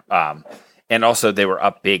number. And also they were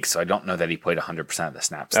up big, so I don't know that he played 100% of the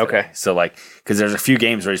snaps today. Okay. So, like, because there's a few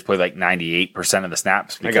games where he's played like 98% of the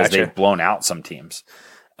snaps because gotcha. they've blown out some teams.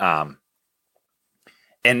 And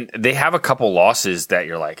they have a couple losses that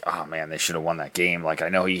you're like, oh, man, they should have won that game. Like, I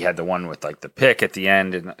know he had the one with, like, the pick at the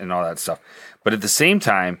end and all that stuff. But at the same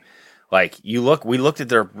time, like, we looked at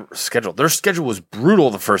their schedule. Their schedule was brutal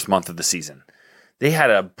the first month of the season. They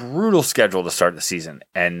had a brutal schedule to start the season.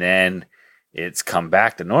 And then it's come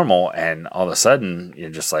back to normal, and all of a sudden, you're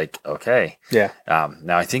just like, okay. Yeah.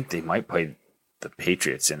 Now, I think they might play the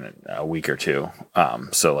Patriots in a week or two.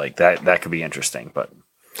 So, like, that could be interesting. But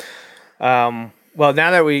Well,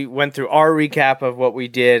 now that we went through our recap of what we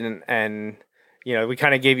did and we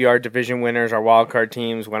kind of gave you our division winners, our wild card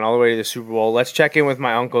teams, went all the way to the Super Bowl. Let's check in with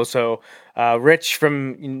my uncle. So, Rich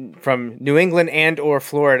from New England and or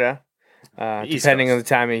Florida, depending on the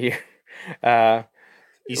time of year.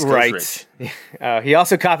 East Coast Rich. He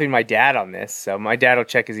also copied my dad on this, so my dad will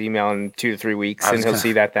check his email in 2 to 3 weeks, and he'll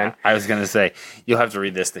see that then. I was going to say, you'll have to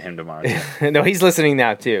read this to him tomorrow. Too. No, he's listening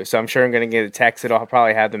now too, so I'm sure I'm going to get a text. It'll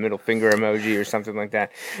probably have the middle finger emoji or something like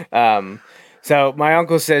that. So my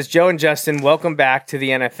uncle says, Joe and Justin, welcome back to the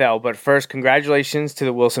NFL. But first, congratulations to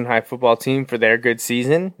the Wilson High football team for their good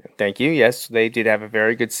season. Thank you. Yes, they did have a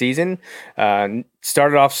very good season.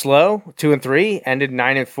 Started off slow, 2-3, ended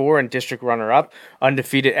 9-4 and district runner-up.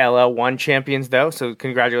 Undefeated LL1 champions, though. So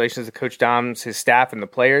congratulations to Coach Doms, his staff, and the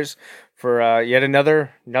players for yet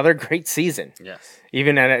another great season. Yes.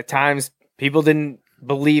 Even at times, people didn't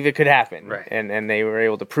believe it could happen. Right. And they were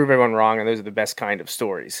able to prove everyone wrong, and those are the best kind of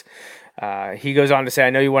stories. He goes on to say,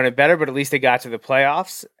 I know you wanted better, but at least they got to the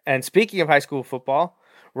playoffs. And speaking of high school football,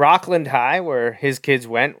 Rockland High, where his kids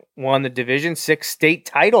went, won the Division VI state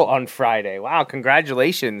title on Friday. Wow,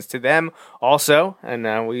 congratulations to them also.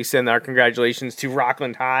 And we send our congratulations to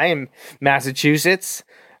Rockland High in Massachusetts.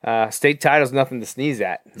 State title's nothing to sneeze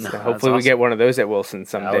at. So hopefully we get one of those at Wilson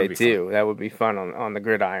someday too. That would be fun on the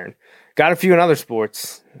gridiron. Got a few in other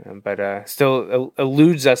sports, but still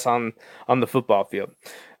eludes us on the football field.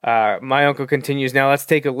 My uncle continues, now let's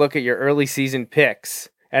take a look at your early season picks.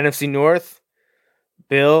 NFC North,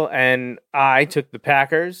 Bill and I took the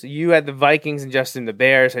Packers. You had the Vikings and Justin the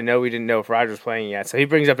Bears. I know we didn't know if Rodgers was playing yet, so he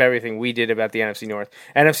brings up everything we did about the NFC North.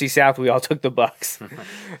 NFC South, we all took the Bucks.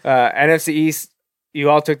 NFC East, you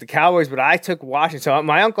all took the Cowboys, but I took Washington. So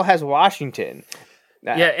my uncle has Washington.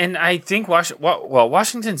 Yeah, and I think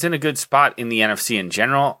Washington's in a good spot in the NFC in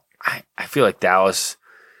general. I feel like Dallas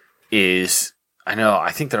is,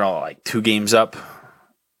 I think they're all like 2 games up,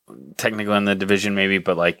 technically in the division maybe,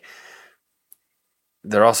 but like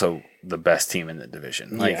they're also the best team in the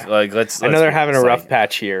division. Like let's I know they're having a rough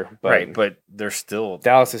patch here, but right, but they're still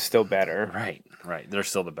Dallas is still better. Right. They're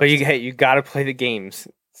still the best. But you got to play the games.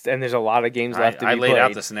 And there's a lot of games left to be I played. laid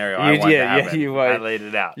out the scenario. You did, I laid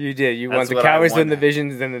it out. You did. You That's want the what Cowboys I to win the wanted.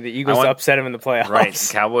 divisions, then the Eagles to upset them in the playoffs. Right.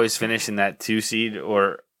 Cowboys finish in that 2 seed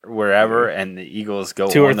or wherever, and the Eagles go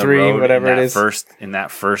 2 or on the 3, road whatever in that it is. in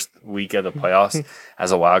that first week of the playoffs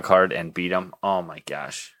as a wild card and beat them. Oh my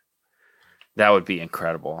gosh, that would be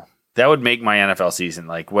incredible. That would make my NFL season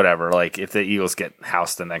like whatever. Like if the Eagles get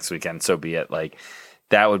housed the next weekend, so be it. Like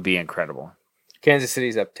that would be incredible. Kansas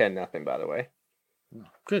City's up 10-0, by the way.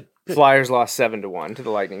 Good. Flyers lost 7-1 to the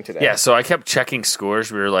Lightning today. Yeah, so I kept checking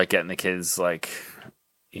scores. We were like getting the kids like,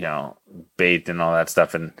 bathed and all that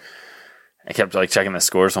stuff, and I kept like checking the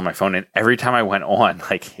scores on my phone. And every time I went on,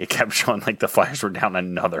 like it kept showing like the Flyers were down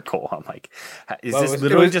another goal. I'm like, is this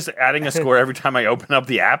literally just adding a score every time I open up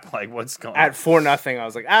the app? Like, what's going on? At 4-0, I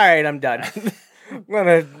was like, all right, I'm done. I'm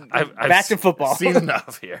gonna back to football. Seen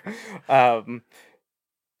enough here.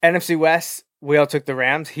 NFC West. We all took the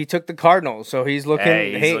Rams. He took the Cardinals, so he's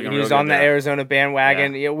looking. He's on the Arizona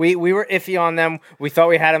bandwagon. Yeah, we were iffy on them. We thought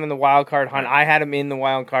we had him in the wild card hunt. I had him in the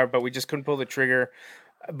wild card, but we just couldn't pull the trigger.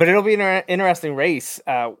 But it'll be an interesting race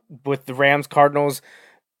with the Rams, Cardinals,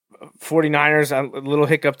 49ers. A little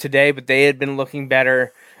hiccup today, but they had been looking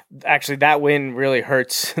better. Actually, that win really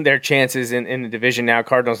hurts their chances in the division now.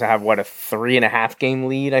 Cardinals have, a 3.5 game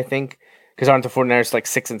lead, I think, because aren't the 49ers like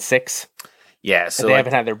 6-6? Yeah, so they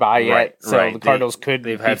haven't had their bye yet, so the Cardinals could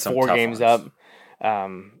be had 4 games up.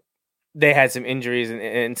 They had some injuries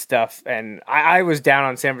and stuff, and I was down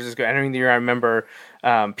on San Francisco. Entering the year, I remember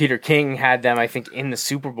Peter King had them, I think, in the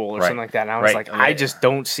Super Bowl or something like that, and I was like, I just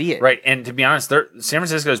don't see it. Right, and to be honest, San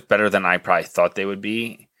Francisco is better than I probably thought they would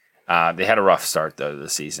be. They had a rough start, though,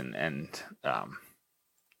 this season, and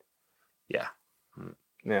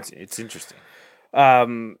it's interesting.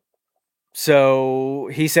 So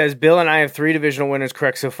he says, Bill and I have 3 divisional winners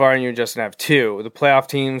correct so far, and you and Justin have 2. The playoff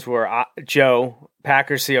teams were Joe,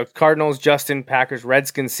 Packers, Seahawks, Cardinals, Justin, Packers,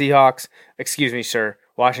 Redskins, Seahawks. Excuse me, sir.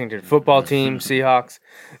 Washington football team, Seahawks.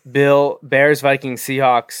 Bill, Bears, Vikings,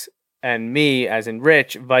 Seahawks. And me, as in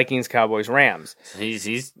Rich, Vikings, Cowboys, Rams.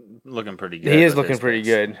 He's looking pretty good. He is looking pretty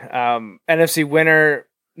good. NFC winner,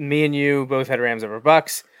 me and you both had Rams over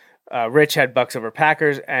Bucks. Rich had Bucks over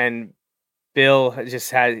Packers, and Bill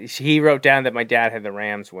he wrote down that my dad had the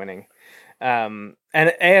Rams winning. And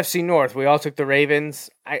AFC North, we all took the Ravens.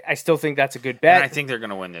 I still think that's a good bet. And I think they're going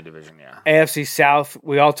to win the division, yeah. AFC South,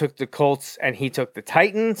 we all took the Colts, and he took the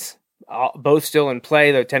Titans. Both still in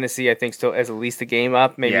play, though Tennessee, I think, still has at least a game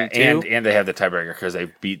up, maybe 2. And they have the tiebreaker because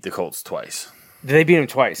they beat the Colts twice. Did they beat them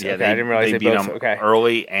twice? Yeah, okay, I didn't realize they beat both. them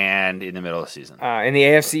early and in the middle of the season. In the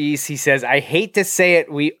AFC East, he says, I hate to say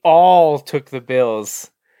it, we all took the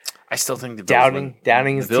Bills. I still think the Bills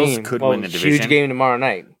doubting his Bills team. could win the division. Huge game tomorrow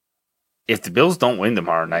night. If the Bills don't win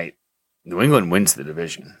tomorrow night, New England wins the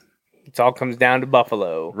division. It all comes down to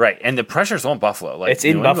Buffalo. Right, and the pressure's on Buffalo. Like it's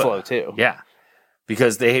in Buffalo, too. Yeah,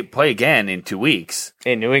 because they play again in 2 weeks.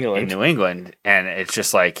 In New England. And it's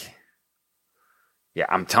just like, yeah,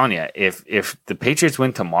 I'm telling you, if the Patriots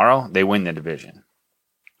win tomorrow, they win the division.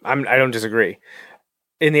 I don't disagree.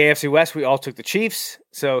 In the AFC West, we all took the Chiefs.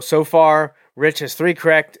 So far, Rich has 3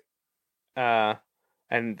 correct.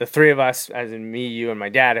 And the 3 of us, as in me, you, and my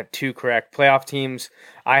dad, have 2 correct. Playoff teams,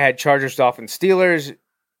 I had Chargers, Dolphins, Steelers.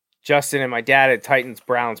 Justin and my dad had Titans,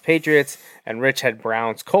 Browns, Patriots. And Rich had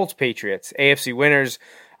Browns, Colts, Patriots. AFC winners,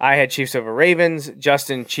 I had Chiefs over Ravens.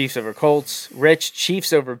 Justin, Chiefs over Colts. Rich,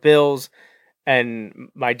 Chiefs over Bills. And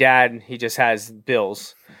my dad, he just has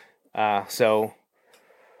Bills. So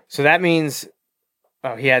that means...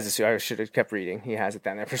 Oh, he has it. I should have kept reading. He has it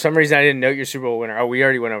down there. For some reason, I didn't note your Super Bowl winner. Oh, we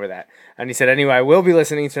already went over that. And he said, anyway, I will be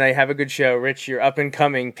listening tonight. Have a good show. Rich, you're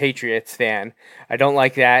up-and-coming Patriots fan. I don't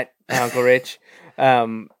like that, Uncle Rich.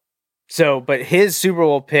 But his Super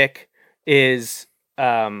Bowl pick is, he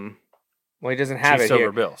doesn't have Chiefs it here.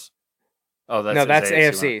 over Bills. Oh, that's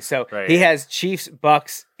AFC. So he has Chiefs,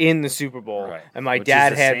 Bucks in the Super Bowl. Right. And my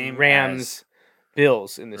dad had Rams,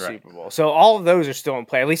 Bills in the Super Bowl. So all of those are still in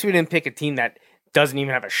play. At least we didn't pick a team that doesn't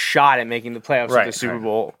even have a shot at making the playoffs of the Super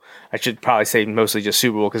Bowl. I should probably say mostly just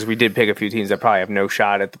Super Bowl because we did pick a few teams that probably have no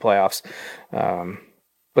shot at the playoffs.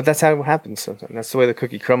 But that's how it happens sometimes. That's the way the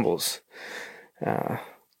cookie crumbles. All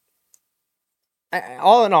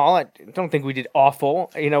in all, I don't think we did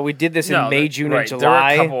awful. We did this in May, June, and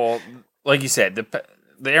July. There were a couple, like you said,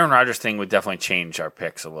 the Aaron Rodgers thing would definitely change our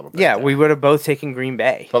picks a little bit. Yeah, we would have both taken Green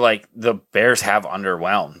Bay. But like the Bears have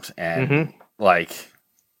underwhelmed, and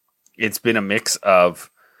it's been a mix of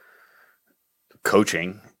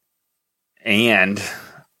coaching and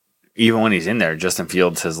even when he's in there, Justin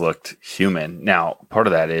Fields has looked human. Now, part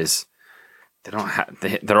of that is they don't have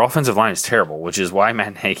their offensive line is terrible, which is why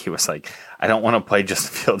Matt Nagy was like, I don't want to play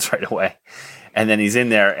Justin Fields right away. And then he's in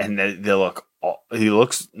there and he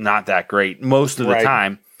looks not that great most of the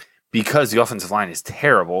time because the offensive line is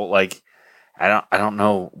terrible. Like I don't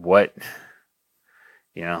know what,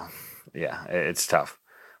 yeah, it's tough.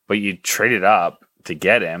 But you traded up to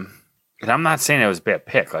get him, and I'm not saying it was a bad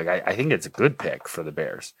pick. Like I think it's a good pick for the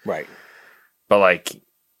Bears, Right. But like,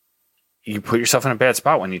 you put yourself in a bad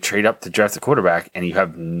spot when you trade up to draft a quarterback and you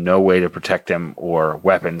have no way to protect him or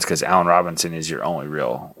weapons because Allen Robinson is your only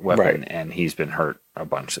real weapon, Right. and he's been hurt a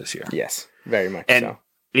bunch this year. Yes, very much And so.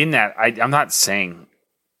 in that, I'm not saying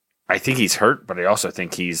I think he's hurt, but I also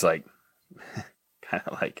think he's like kind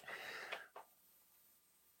of like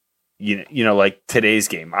like today's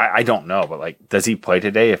game. I don't know, but like, does he play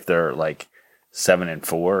today if they're like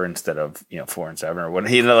 7-4 instead of 4-7 or what?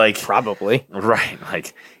 Like Probably. right,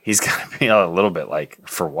 like he's got to be a little bit like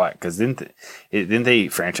for what? Because didn't they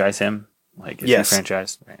franchise him? Like is Yes. he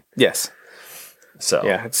franchised? Right. Yes. So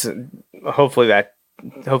Yeah, it's hopefully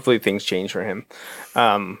things change for him.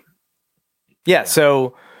 So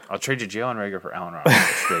I'll trade you Jalen Reagor for Allen Robinson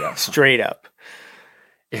straight up. straight up,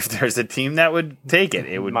 If there's a team that would take it,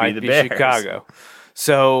 it would might be the Bears. Chicago.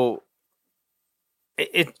 So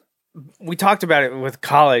we talked about it with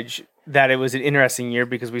college that it was an interesting year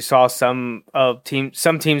because we saw some teams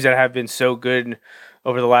that have been so good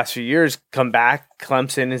over the last few years come back.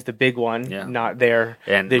 Clemson is the big one, not there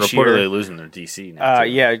And this reportedly year. losing their DC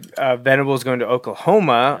now. Venables going to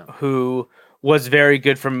Oklahoma, who was very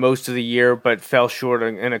good for most of the year, but fell short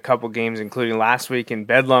in a couple games, including last week in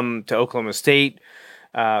Bedlam to Oklahoma State.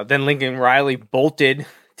 Then Lincoln Riley bolted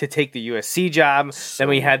to take the USC job. Then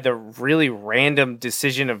we had the really random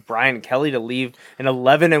decision of Brian Kelly to leave an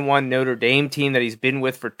 11-1 Notre Dame team that he's been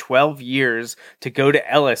with for 12 years to go to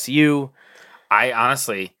LSU. I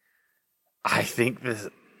think this.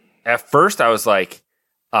 At first, I was like,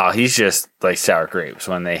 "Oh, he's just like sour grapes."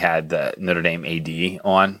 When they had the Notre Dame AD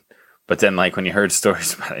on, but then like when you heard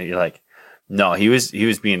stories about it, you're like, "No, he was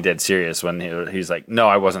being dead serious." When he's like, "No,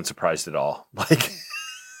 I wasn't surprised at all." Like,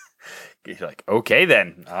 you're like, "Okay,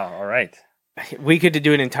 then, all right." We could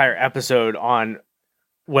do an entire episode on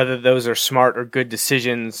whether those are smart or good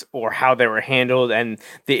decisions or how they were handled and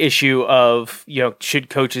the issue of, should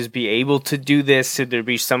coaches be able to do this? Should there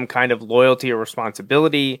be some kind of loyalty or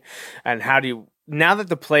responsibility? And now that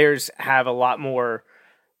the players have a lot more,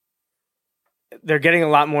 they're getting a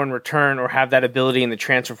lot more in return or have that ability in the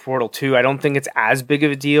transfer portal too. I don't think it's as big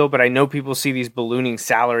of a deal, but I know people see these ballooning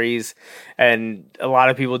salaries and a lot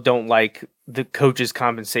of people don't like the coach's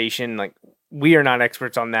compensation. Like, we are not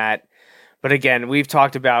experts on that. But again, we've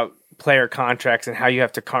talked about player contracts and how you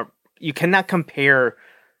have to you cannot compare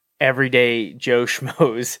everyday Joe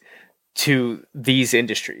Schmoes to these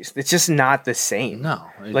industries. It's just not the same. No,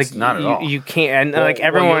 it's not at all. You can't. And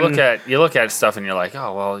everyone, you look at stuff and you're like,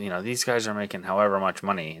 oh well, these guys are making however much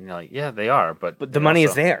money, and you're like, yeah, they are, but the money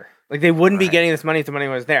is there. Like, they wouldn't be getting this money if the money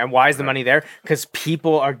was there. And why is the money there? Because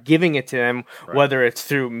people are giving it to them, whether it's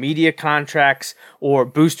through media contracts or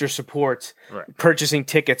booster supports, purchasing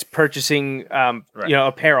tickets, purchasing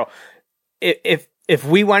apparel. If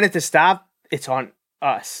we wanted to stop, it's on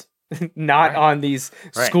us, not on these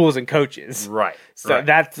schools and coaches. Right. So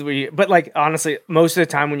that's but like, honestly, most of the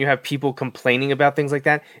time when you have people complaining about things like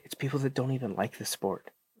that, it's people that don't even like the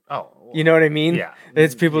sport. Oh, you know what I mean? Yeah.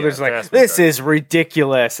 It's people that's like, this is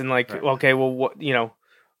ridiculous. And like, okay, well, what,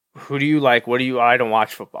 who do you like? What do you, I don't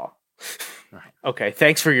watch football. Right. Okay.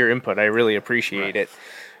 Thanks for your input. I really appreciate it.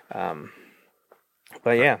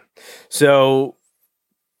 But yeah. So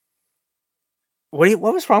what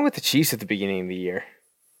was wrong with the Chiefs at the beginning of the year?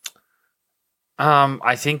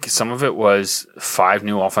 I think some of it was 5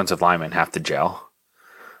 new offensive linemen have to gel.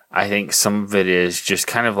 I think some of it is just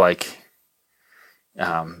kind of like,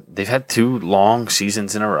 they've had 2 long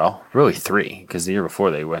seasons in a row, really 3, because the year before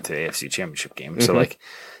they went to the AFC Championship game. Mm-hmm. So like,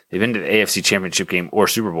 they've been to the AFC Championship game or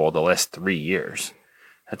Super Bowl the last 3 years.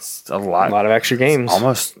 That's a lot. A lot of extra games.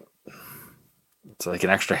 It's like an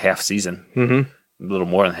extra half season. Mm-hmm. A little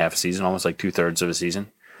more than half a season, almost like 2/3 of a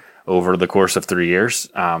season over the course of 3 years.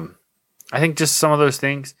 I think just some of those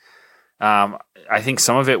things. I think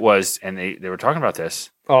some of it was, and they were talking about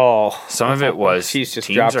this. Some of it was teams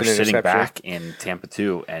are sitting back in Tampa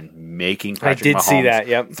 2 and making Patrick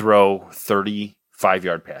Mahomes throw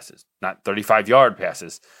 35-yard passes. Not 35-yard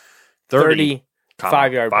passes.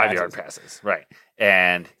 35-yard passes. Right.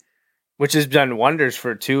 And which has done wonders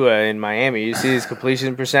for Tua in Miami. You see his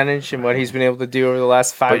completion percentage and what he's been able to do over the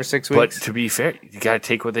last 5 or 6 weeks. But to be fair, you got to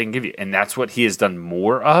take what they can give you. And that's what he has done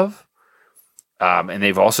more of. And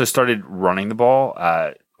they've also started running the ball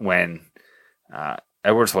when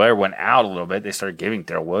Edwards-Helaire went out a little bit. They started giving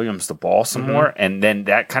Darrell Williams the ball some more, and then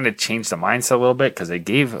that kind of changed the mindset a little bit because they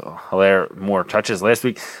gave Helaire more touches last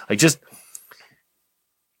week. Like, just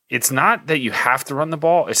it's not that you have to run the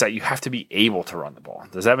ball; it's that you have to be able to run the ball.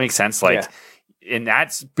 Does that make sense? Like, and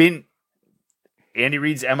that's been Andy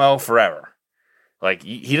Reid's MO forever. Like,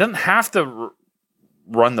 he doesn't have to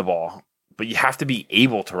run the ball, but you have to be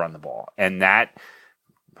able to run the ball. And that,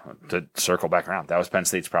 to circle back around, that was Penn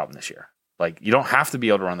State's problem this year. Like, you don't have to be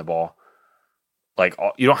able to run the ball. Like,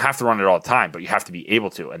 you don't have to run it all the time, but you have to be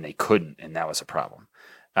able to, and they couldn't, and that was a problem.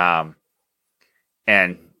 And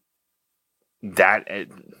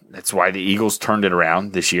that's why the Eagles turned it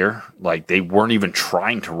around this year. Like, they weren't even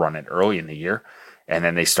trying to run it early in the year, and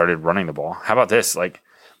then they started running the ball. How about this? Like,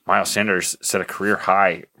 Miles Sanders set a career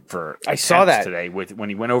high for attempts today when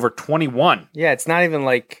he went over 21. Yeah, it's not even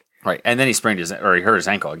like right. And then he he hurt his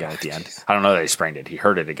ankle again at the end. I don't know that he sprained it. He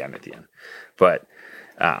hurt it again at the end. But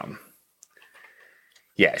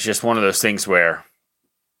yeah, it's just one of those things where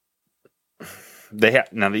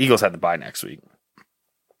now the Eagles have the bye next week.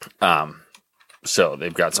 So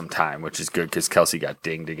they've got some time, which is good because Kelsey got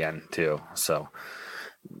dinged again too. So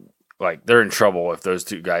like they're in trouble if those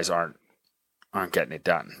two guys aren't getting it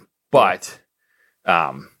done. But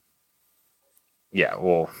yeah,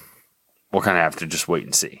 we'll kind of have to just wait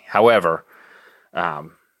and see. However,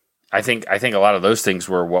 I think a lot of those things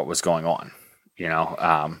were what was going on. You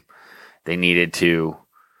know, they needed to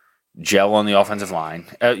gel on the offensive line.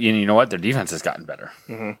 You know what? Their defense has gotten better,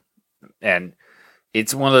 and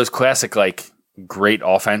it's one of those classic like great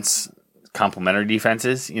offense complementary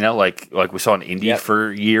defenses. You know, like we saw in Indy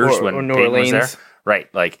for years when or Peyton was there.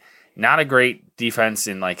 Right, like not a great defense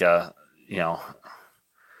in like a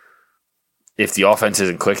if the offense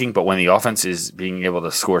isn't clicking, but when the offense is being able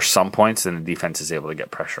to score some points, then the defense is able to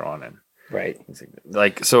get pressure on it. Right.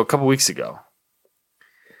 Like, so a couple weeks ago,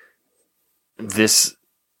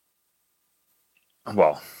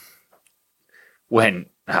 when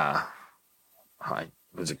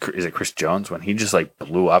is it Chris Jones when he just like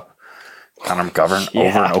blew up Connor McGovern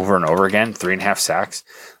over and over and over again, 3.5 sacks.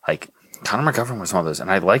 Like Connor McGovern was one of those,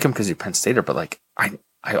 and I like him because he's a Penn Stater, but like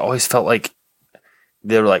I always felt like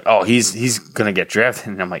they were like, oh, he's gonna get drafted,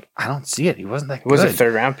 and I'm like, I don't see it. He wasn't that good. He was a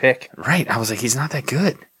 3rd round pick, right? I was like, he's not that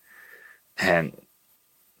good, and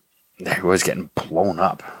he was getting blown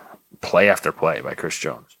up, play after play by Chris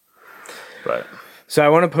Jones. But so I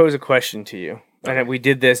want to pose a question to you, and we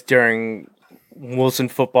did this during Wilson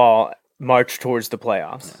football march towards the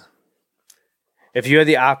playoffs. Yeah. If you had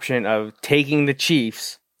the option of taking the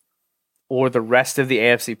Chiefs or the rest of the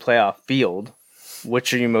AFC playoff field,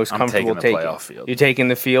 which are you most comfortable taking? Playoff field. You taking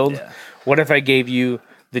the field? Yeah. What if I gave you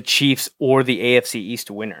the Chiefs or the AFC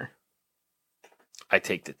East winner? I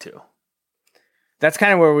take the 2. That's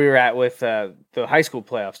kind of where we were at with the high school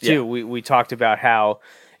playoffs too. Yeah. We talked about how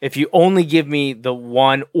if you only give me the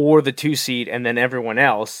 1 or the 2 seed and then everyone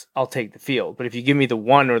else, I'll take the field. But if you give me the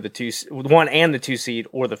 1 and the 2 seed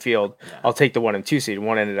or the field, I'll take the 1 and 2 seed. And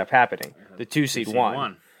 1 ended up happening. The 2 seed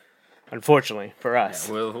won. Unfortunately for us,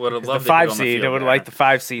 would have loved the 5 seed. I would like the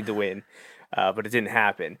 5 seed to win, but it didn't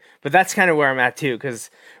happen. But that's kind of where I'm at too, because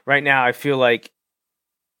right now I feel like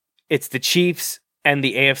it's the Chiefs and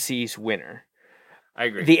the AFC East winner. I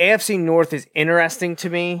agree. The AFC North is interesting to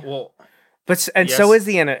me. Well, so is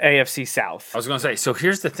the AFC South. I was going to say. So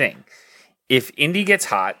here's the thing: if Indy gets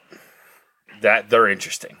hot, that they're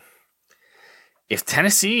interesting. If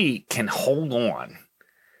Tennessee can hold on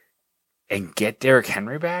and get Derrick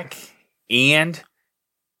Henry back, and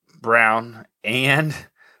Brown and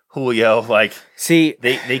Julio, like, see,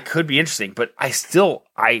 they could be interesting, but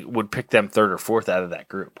I would pick them 3rd or 4th out of that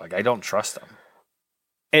group. Like, I don't trust them.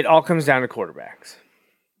 It all comes down to quarterbacks.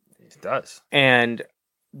 It does. And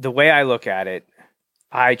the way I look at it,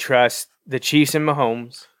 I trust the Chiefs and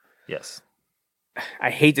Mahomes. Yes. I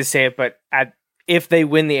hate to say it, but if they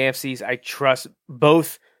win the AFCs, I trust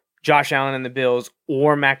both Josh Allen and the Bills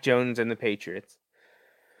or Mac Jones and the Patriots.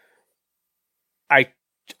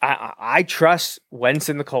 I trust Wentz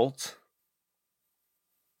and the Colts.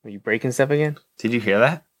 Are you breaking stuff again? Did you hear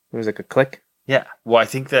that? It was like a click. Yeah. Well, I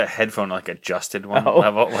think the headphone like adjusted one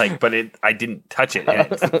level, but I didn't touch it.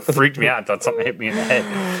 And it freaked me out. I thought something hit me in the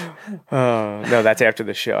head. Oh no, that's after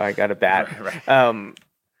the show. I got a bat. Right.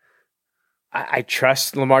 I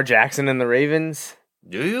trust Lamar Jackson and the Ravens.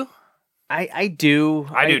 Do you? I do.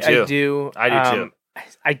 I do too. I do. I do too.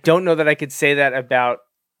 I don't know that I could say that about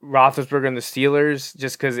Roethlisberger and the Steelers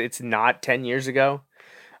just because it's not 10 years ago.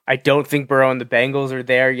 I don't think Burrow and the Bengals are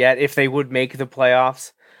there yet if they would make the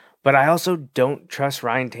playoffs. But I also don't trust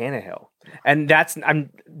Ryan Tannehill. And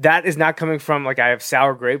that is not coming from like I have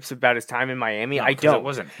sour grapes about his time in Miami. No, I don't. It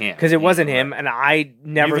wasn't him. Because it wasn't him, and I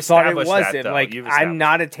never thought it was him. Though. Like I'm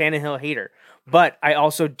not a Tannehill hater. but I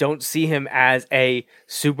also don't see him as a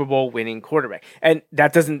Super Bowl winning quarterback. And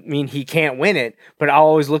that doesn't mean he can't win it, but I'll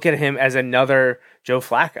always look at him as another Joe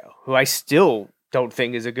Flacco, who I still don't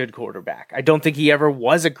think is a good quarterback. I don't think he ever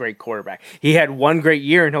was a great quarterback. He had one great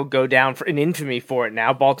year and he'll go down in infamy for it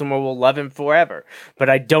now. Baltimore will love him forever. But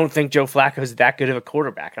I don't think Joe Flacco is that good of a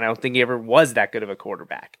quarterback, and I don't think he ever was that good of a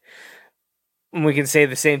quarterback. And we can say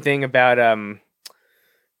the same thing about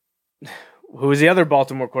who was the other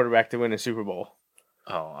Baltimore quarterback to win a Super Bowl?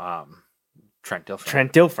 Trent Dilfer.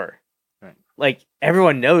 Trent Dilfer. Right. Like,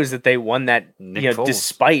 everyone knows that they won that, Nick Foles.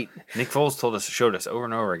 despite. Nick Foles showed us over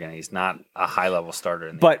and over again he's not a high-level starter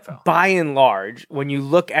in the But NFL. by and large, when you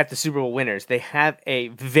look at the Super Bowl winners, they have a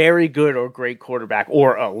very good or great quarterback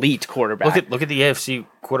or elite quarterback. Look at the AFC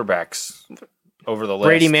quarterbacks over the list.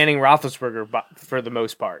 Brady, Manning, Roethlisberger for the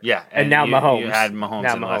most part. Yeah. And now Mahomes. You had Mahomes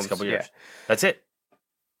Now in the last couple years. yeah. That's it.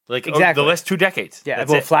 Like, Exactly. the last 2 decades. Yeah,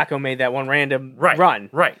 That's well, it. Flacco made that one random Right. run.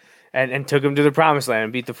 Right. And took him to the promised land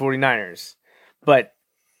and beat the 49ers. But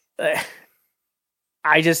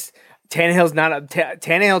Tannehill's not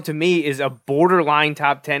Tannehill to me is a borderline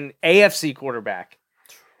top 10 AFC quarterback.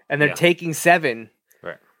 And they're taking 7.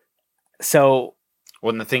 Right. So,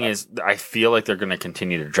 Well, and the thing is, I feel like they're going to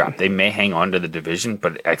continue to drop. They may hang on to the division,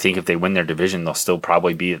 but I think if they win their division, they'll still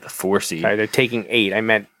probably be at the 4 seed. sorry, they're taking 8. I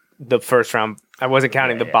meant the first round. I wasn't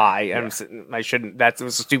counting the bye. yeah. I shouldn't. That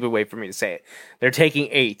was a stupid way for me to say it. They're taking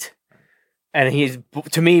 8. And he's,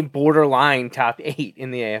 to me, borderline top 8 in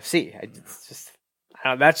the AFC.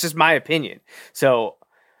 That's just my opinion. So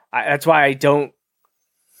that's why I don't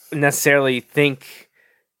necessarily think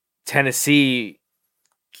Tennessee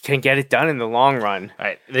can get it done in the long run.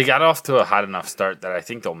 Right. They got off to a hot enough start that I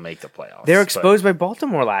think they'll make the playoffs. They were exposed by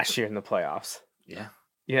Baltimore last year in the playoffs. Yeah.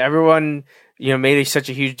 Yeah, everyone made such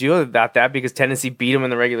a huge deal about that because Tennessee beat them in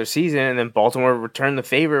the regular season, and then Baltimore returned the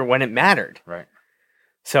favor when it mattered. Right.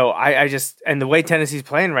 So I just, and the way Tennessee's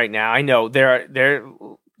playing right now, I know they're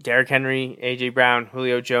Derrick Henry, AJ Brown,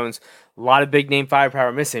 Julio Jones, a lot of big name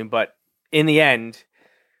firepower missing, but in the end,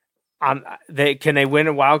 can they win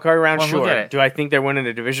a wild card round? Well, sure. Do I think they're winning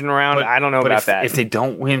a division round? But, I don't know about that. If they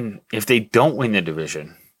don't win the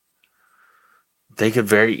division, they could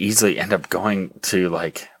very easily end up going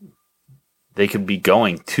to they could be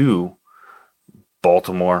going to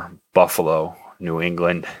Baltimore, Buffalo, New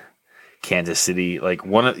England, Kansas City,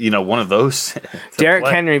 one of those. Derrick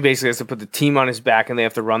Henry basically has to put the team on his back, and they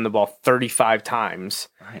have to run the ball 35 times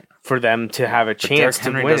for them to have a chance to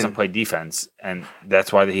win. Derrick Henry doesn't play defense, and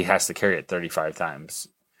that's why he has to carry it 35 times.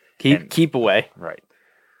 Keep away, right?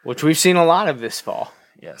 Which we've seen a lot of this fall.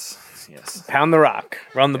 Yes. Pound the rock,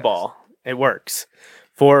 run the ball. It works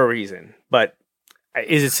for a reason, but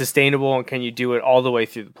is it sustainable, and can you do it all the way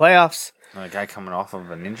through the playoffs? A guy coming off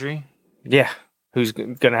of an injury. Yeah. Who's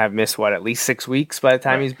going to have missed, at least 6 weeks by the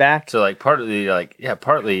time he's back? So, partly,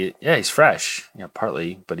 he's fresh. Yeah,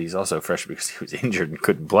 partly, but he's also fresh because he was injured and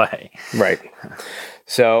couldn't play. Right.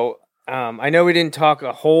 So, I know we didn't talk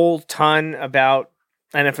a whole ton about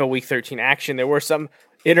NFL Week 13 action. There were some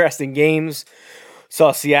interesting games.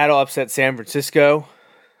 Saw Seattle upset San Francisco.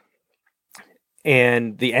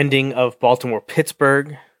 And the ending of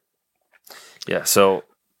Baltimore-Pittsburgh. Yeah, so,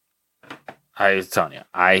 I was telling you,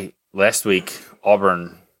 last week,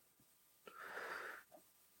 Auburn,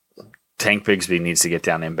 Tank Bigsby needs to get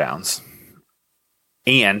down inbounds.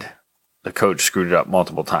 And the coach screwed it up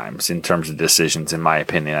multiple times in terms of decisions, in my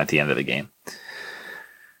opinion, at the end of the game.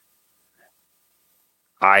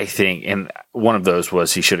 I think, and one of those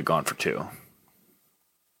was he should have gone for 2.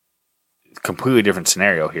 Completely different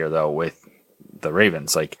scenario here, though, with the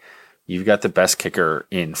Ravens. You've got the best kicker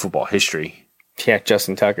in football history. Yeah,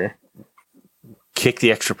 Justin Tucker. Kick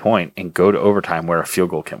the extra point and go to overtime where a field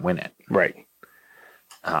goal can win it. Right.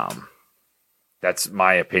 That's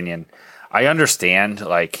my opinion. I understand,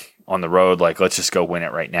 on the road, let's just go win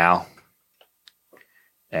it right now.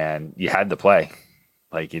 And you had the play.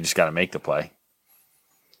 You just got to make the play.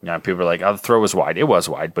 People are like, oh, the throw was wide. It was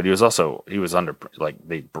wide, but he was under,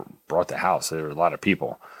 they brought the house. There were a lot of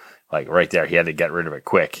people. Right there, he had to get rid of it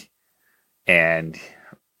quick. And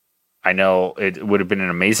I know it would have been an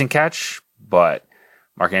amazing catch, but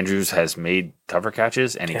Mark Andrews has made tougher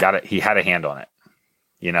catches, and he had a hand on it.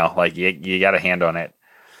 You got a hand on it.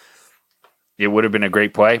 It would have been a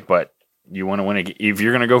great play, but you want to win it. If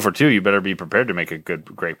you're going to go for 2, you better be prepared to make a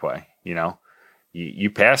great play. You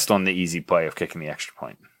passed on the easy play of kicking the extra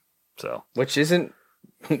point. So, which isn't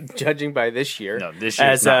judging by this year. No, this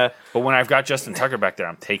year is not. But when I've got Justin Tucker back there,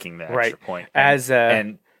 I'm taking the extra point.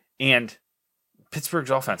 And Pittsburgh's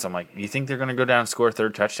offense, I'm like, you think they're going to go down and score a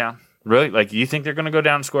 3rd touchdown? Really? You think they're going to go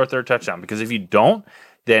down and score a 3rd touchdown? Because if you don't,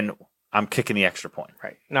 then I'm kicking the extra point.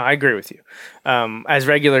 Right. No, I agree with you. As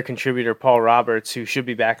regular contributor Paul Roberts, who should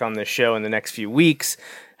be back on this show in the next few weeks,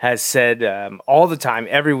 has said all the time,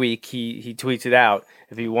 every week, he tweets it out.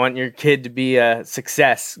 If you want your kid to be a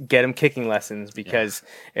success, get him kicking lessons because,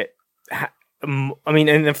 in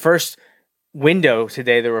the first window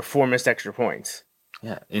today, there were 4 missed extra points.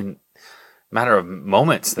 Yeah, in a matter of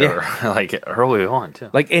moments, they were like early on too.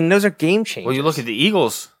 And those are game changers. Well, you look at the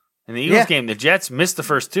Eagles. In the Eagles game, the Jets missed the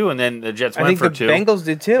first 2, and then the Jets went for 2. I think the Bengals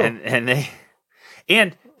did too.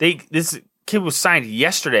 And this kid was signed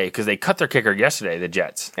yesterday because they cut their kicker yesterday. The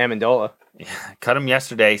Jets, Amendola, cut him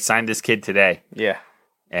yesterday. Signed this kid today. Yeah,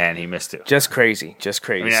 and he missed 2. Just crazy. I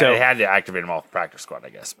mean, they had to activate him off the practice squad, I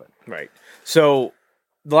guess. But right. So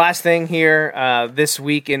the last thing here this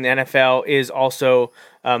week in the NFL is also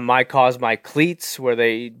My Cause, My Cleats, where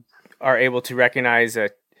they are able to recognize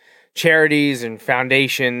charities and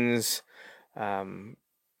foundations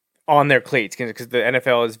on their cleats, because the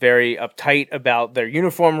NFL is very uptight about their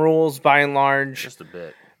uniform rules by and large. Just a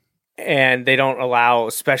bit. And they don't allow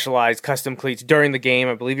specialized custom cleats during the game.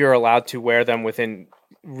 I believe you're allowed to wear them within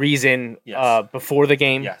reason before the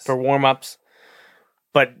game for warm-ups.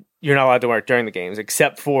 But you're not allowed to wear it during the games,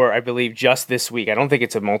 except for, I believe, just this week. I don't think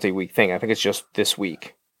it's a multi-week thing. I think it's just this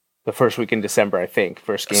week. The first week in December, I think.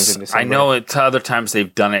 First games in December. I know other times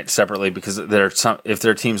they've done it separately because if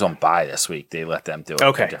their team's on bye this week, they let them do it.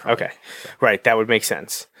 Okay. Right, that would make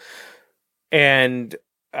sense. And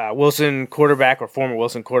former Wilson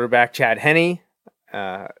quarterback Chad Henne,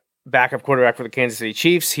 backup quarterback for the Kansas City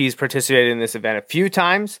Chiefs. He's participated in this event a few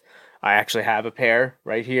times. I actually have a pair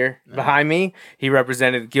right here behind me. He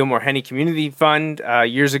represented the Gilmore Henne Community Fund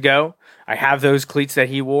years ago. I have those cleats that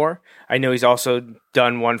he wore. I know he's also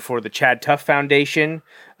done one for the Chad Tuff Foundation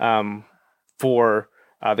for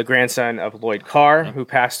the grandson of Lloyd Carr, who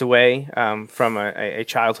passed away from a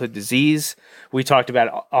childhood disease. We talked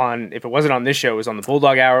about if it wasn't on this show, it was on the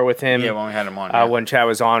Bulldog Hour with him. Yeah, when we had him on. When Chad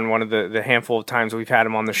was on, one of the handful of times we've had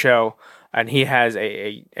him on the show. And he has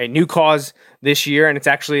a new cause this year, and it's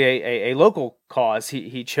actually a local cause.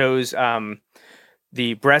 He chose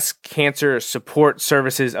the Breast Cancer Support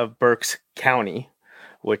Services of Berks County,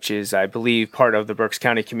 which is, I believe, part of the Berks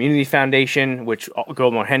County Community Foundation, which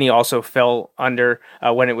Gilmore Henne also fell under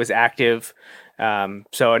when it was active.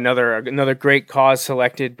 So another great cause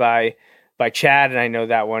selected by Chad, and I know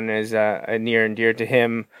that one is near and dear to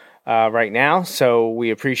him right now. So we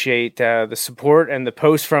appreciate the support and the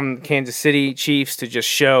post from Kansas City Chiefs to just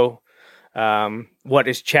show what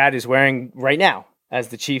Chad is wearing right now as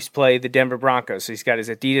the Chiefs play the Denver Broncos. So he's got his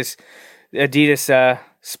Adidas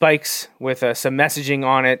spikes with some messaging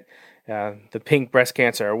on it, the pink breast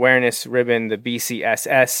cancer awareness ribbon, the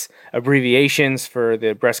BCSS abbreviations for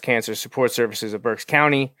the Breast Cancer Support Services of Berks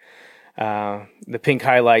County, the pink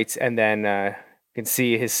highlights, and then you can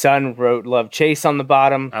see his son wrote "Love Chase" on the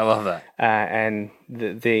bottom. I love that. And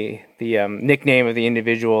the nickname of the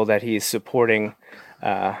individual that he's supporting.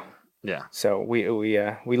 So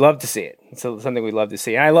we love to see it. It's something we love to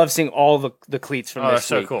see, and I love seeing all the cleats from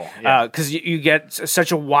this week. So cool. Because you get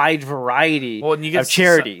such a wide variety of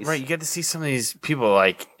charities. Right, you get to see some of these people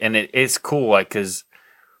and it's cool, because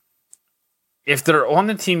if they're on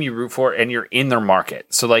the team you root for and you're in their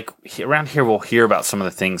market. So around here we'll hear about some of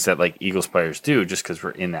the things that Eagles players do just because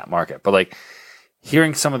we're in that market. But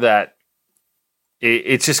hearing some of that,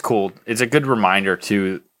 it's just cool. It's a good reminder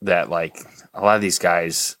too that a lot of these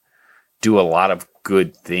guys do a lot of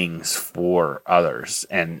good things for others,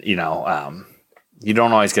 and you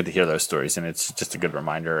don't always get to hear those stories, and it's just a good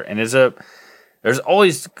reminder. And it's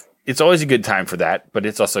always a good time for that, but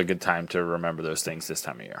it's also a good time to remember those things this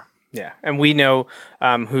time of year. Yeah, and we know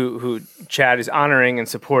who Chad is honoring and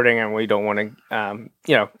supporting, and we don't want to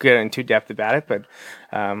get in too depth about it, but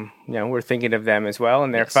we're thinking of them as well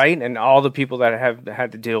in their fight, and all the people that have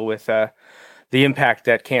had to deal with the impact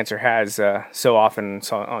that cancer has so often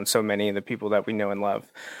on so many of the people that we know and love.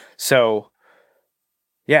 So,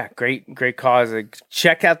 yeah, great cause.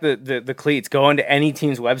 Check out the cleats. Go onto any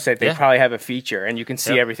team's website. They probably have a feature, and you can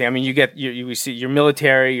see everything. I mean, you see your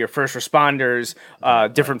military, your first responders,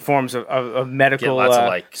 different forms of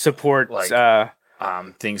medical support.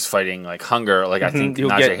 Things fighting hunger. I think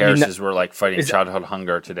Najee Harris's were fighting childhood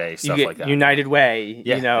hunger today. Stuff like that. United Way.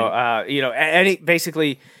 Any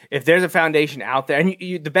basically. If there's a foundation out there, and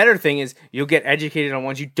the better thing is you'll get educated on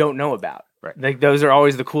ones you don't know about. Right. Those are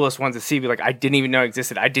always the coolest ones to see. Be I didn't even know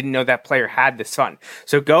existed. I didn't know that player had this fun.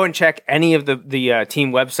 So go and check any of the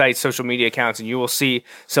team websites, social media accounts, and you will see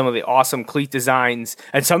some of the awesome cleat designs.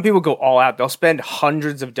 And some people go all out. They'll spend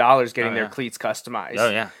hundreds of dollars getting their cleats customized. Oh,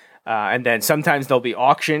 yeah. And then sometimes they'll be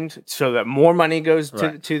auctioned so that more money goes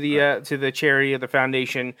to the charity or the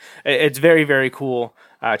foundation. It's very, very cool.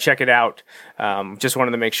 Check it out. Just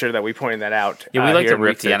wanted to make sure that we pointed that out. Yeah, we like to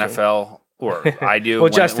rip the NFL, or I do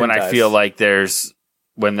when I feel like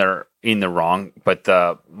when they're in the wrong. But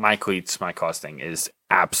the My Cleats, My Cause thing is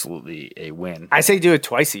absolutely a win. I say do it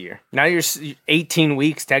twice a year. Now you're 18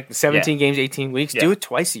 weeks, 17 games, 18 weeks. Do it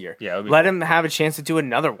twice a year. Yeah, let them have a chance to do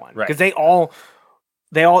another one because they all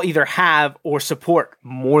either have or support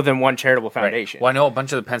more than one charitable foundation. Right. Well, I know a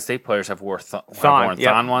bunch of the Penn State players have worn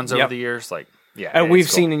Thon ones over the years. And we've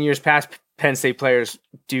seen in years past Penn State players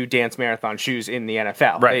do Dance Marathon shoes in the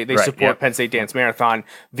NFL. They support Penn State Dance Marathon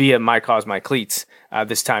via My Cause, My Cleats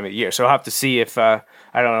this time of the year. So I'll have to see if, I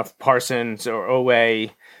don't know if Parsons or Owe,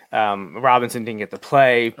 Robinson didn't get to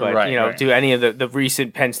play, but do any of the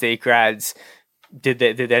recent Penn State grads, did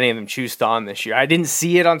any of them choose Thon this year? I didn't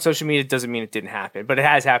see it on social media. It doesn't mean it didn't happen, but it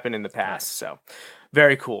has happened in the past. So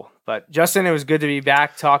very cool. But Justin, it was good to be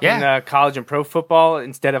back talking college and pro football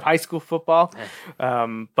instead of high school football.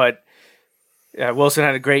 But Wilson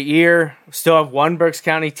had a great year. Still have one Berks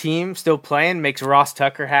County team still playing. Makes Ross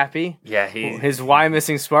Tucker happy. Yeah, his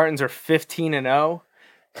Wyomissing Spartans are 15-0,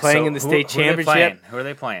 playing in the state championship. Who are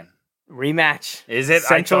they playing? Rematch. Is it?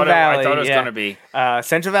 Central Valley. I thought it was going to be.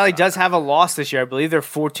 Central Valley does have a loss this year. I believe they're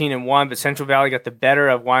 14-1, but Central Valley got the better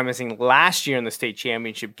of Wyomissing last year in the state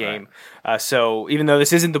championship game. So even though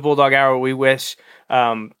this isn't the Bulldog Hour, we wish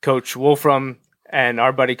Coach Wolfram and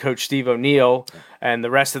our buddy Coach Steve O'Neill and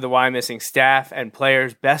the rest of the Wyomissing staff and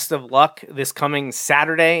players best of luck this coming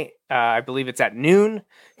Saturday. I believe it's at noon.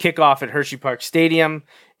 Kickoff at Hershey Park Stadium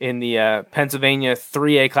in the Pennsylvania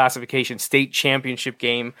 3A classification state championship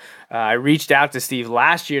game. I reached out to Steve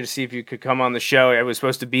last year to see if you could come on the show. It was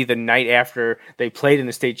supposed to be the night after they played in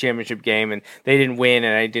the state championship game, and they didn't win,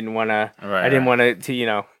 and I didn't want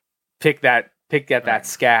to, pick that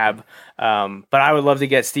scab. But I would love to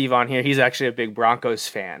get Steve on here. He's actually a big Broncos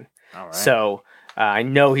fan. All right. So I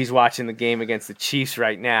know he's watching the game against the Chiefs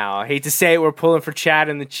right now. I hate to say it, we're pulling for Chad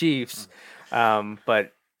and the Chiefs.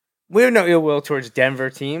 But we have no ill will towards Denver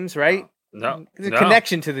teams, right? No. There's a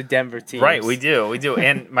connection to the Denver teams. Right, we do.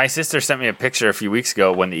 And my sister sent me a picture a few weeks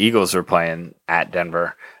ago when the Eagles were playing at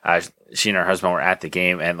Denver. She and her husband were at the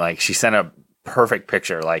game, and she sent a perfect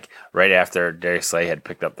picture, right after Darius Slay had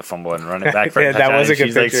picked up the fumble and run it back for a touchdown. That was a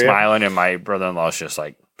good picture. She's smiling, and my brother-in-law's just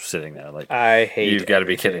sitting there I hate you've got to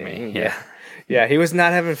be kidding me. Yeah. Yeah, he was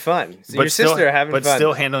not having fun. So your sister having fun. But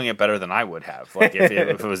still handling it better than I would have, if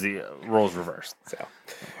it was the roles reversed. So,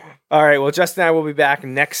 all right, well, Justin and I will be back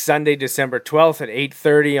next Sunday, December 12th at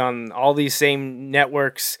 8:30 on all these same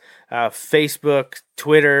networks, Facebook,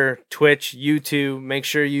 Twitter, Twitch, YouTube. Make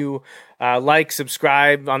sure you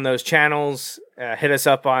subscribe on those channels. Hit us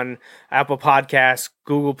up on Apple Podcasts,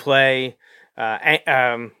 Google Play.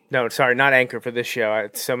 No, sorry, not Anchor for this show.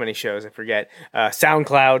 So many shows, I forget.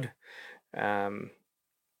 SoundCloud.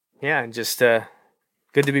 Just good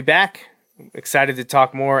to be back. Excited to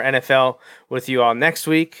talk more NFL with you all next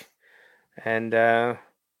week. And I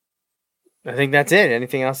think that's it.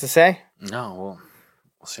 Anything else to say? No,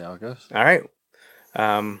 we'll see how it goes. All right.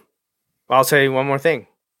 I'll tell you one more thing.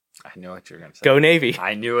 I knew what you were going to say. Go Navy.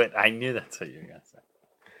 I knew it. I knew that's what you were going to say.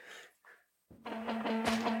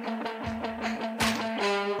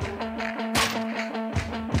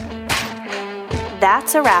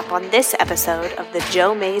 That's a wrap on this episode of the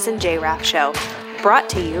Joe Mays and J-Raff Show, brought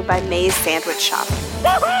to you by Mays Sandwich Shop.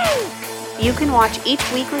 Woo-hoo! You can watch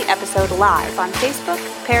each weekly episode live on Facebook,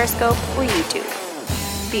 Periscope, or YouTube.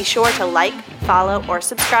 Be sure to follow, or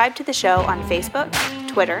subscribe to the show on Facebook,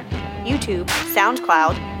 Twitter, YouTube,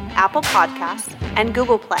 SoundCloud, Apple Podcasts, and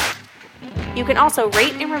Google Play. You can also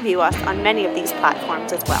rate and review us on many of these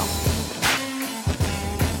platforms as well.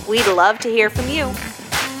 We'd love to hear from you.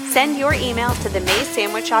 Send your emails to the Mays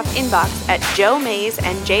Sandwich Shop inbox at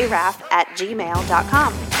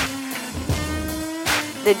joemaysandjraff@gmail.com.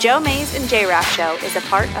 The Joe Mays and J-Raff Show is a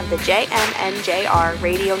part of the JMNJR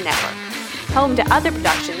Radio Network, home to other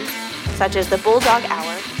productions such as the Bulldog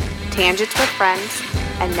Hour, Tangents with Friends,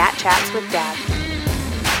 and Nat Chats with Dad.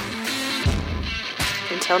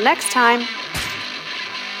 Until next time.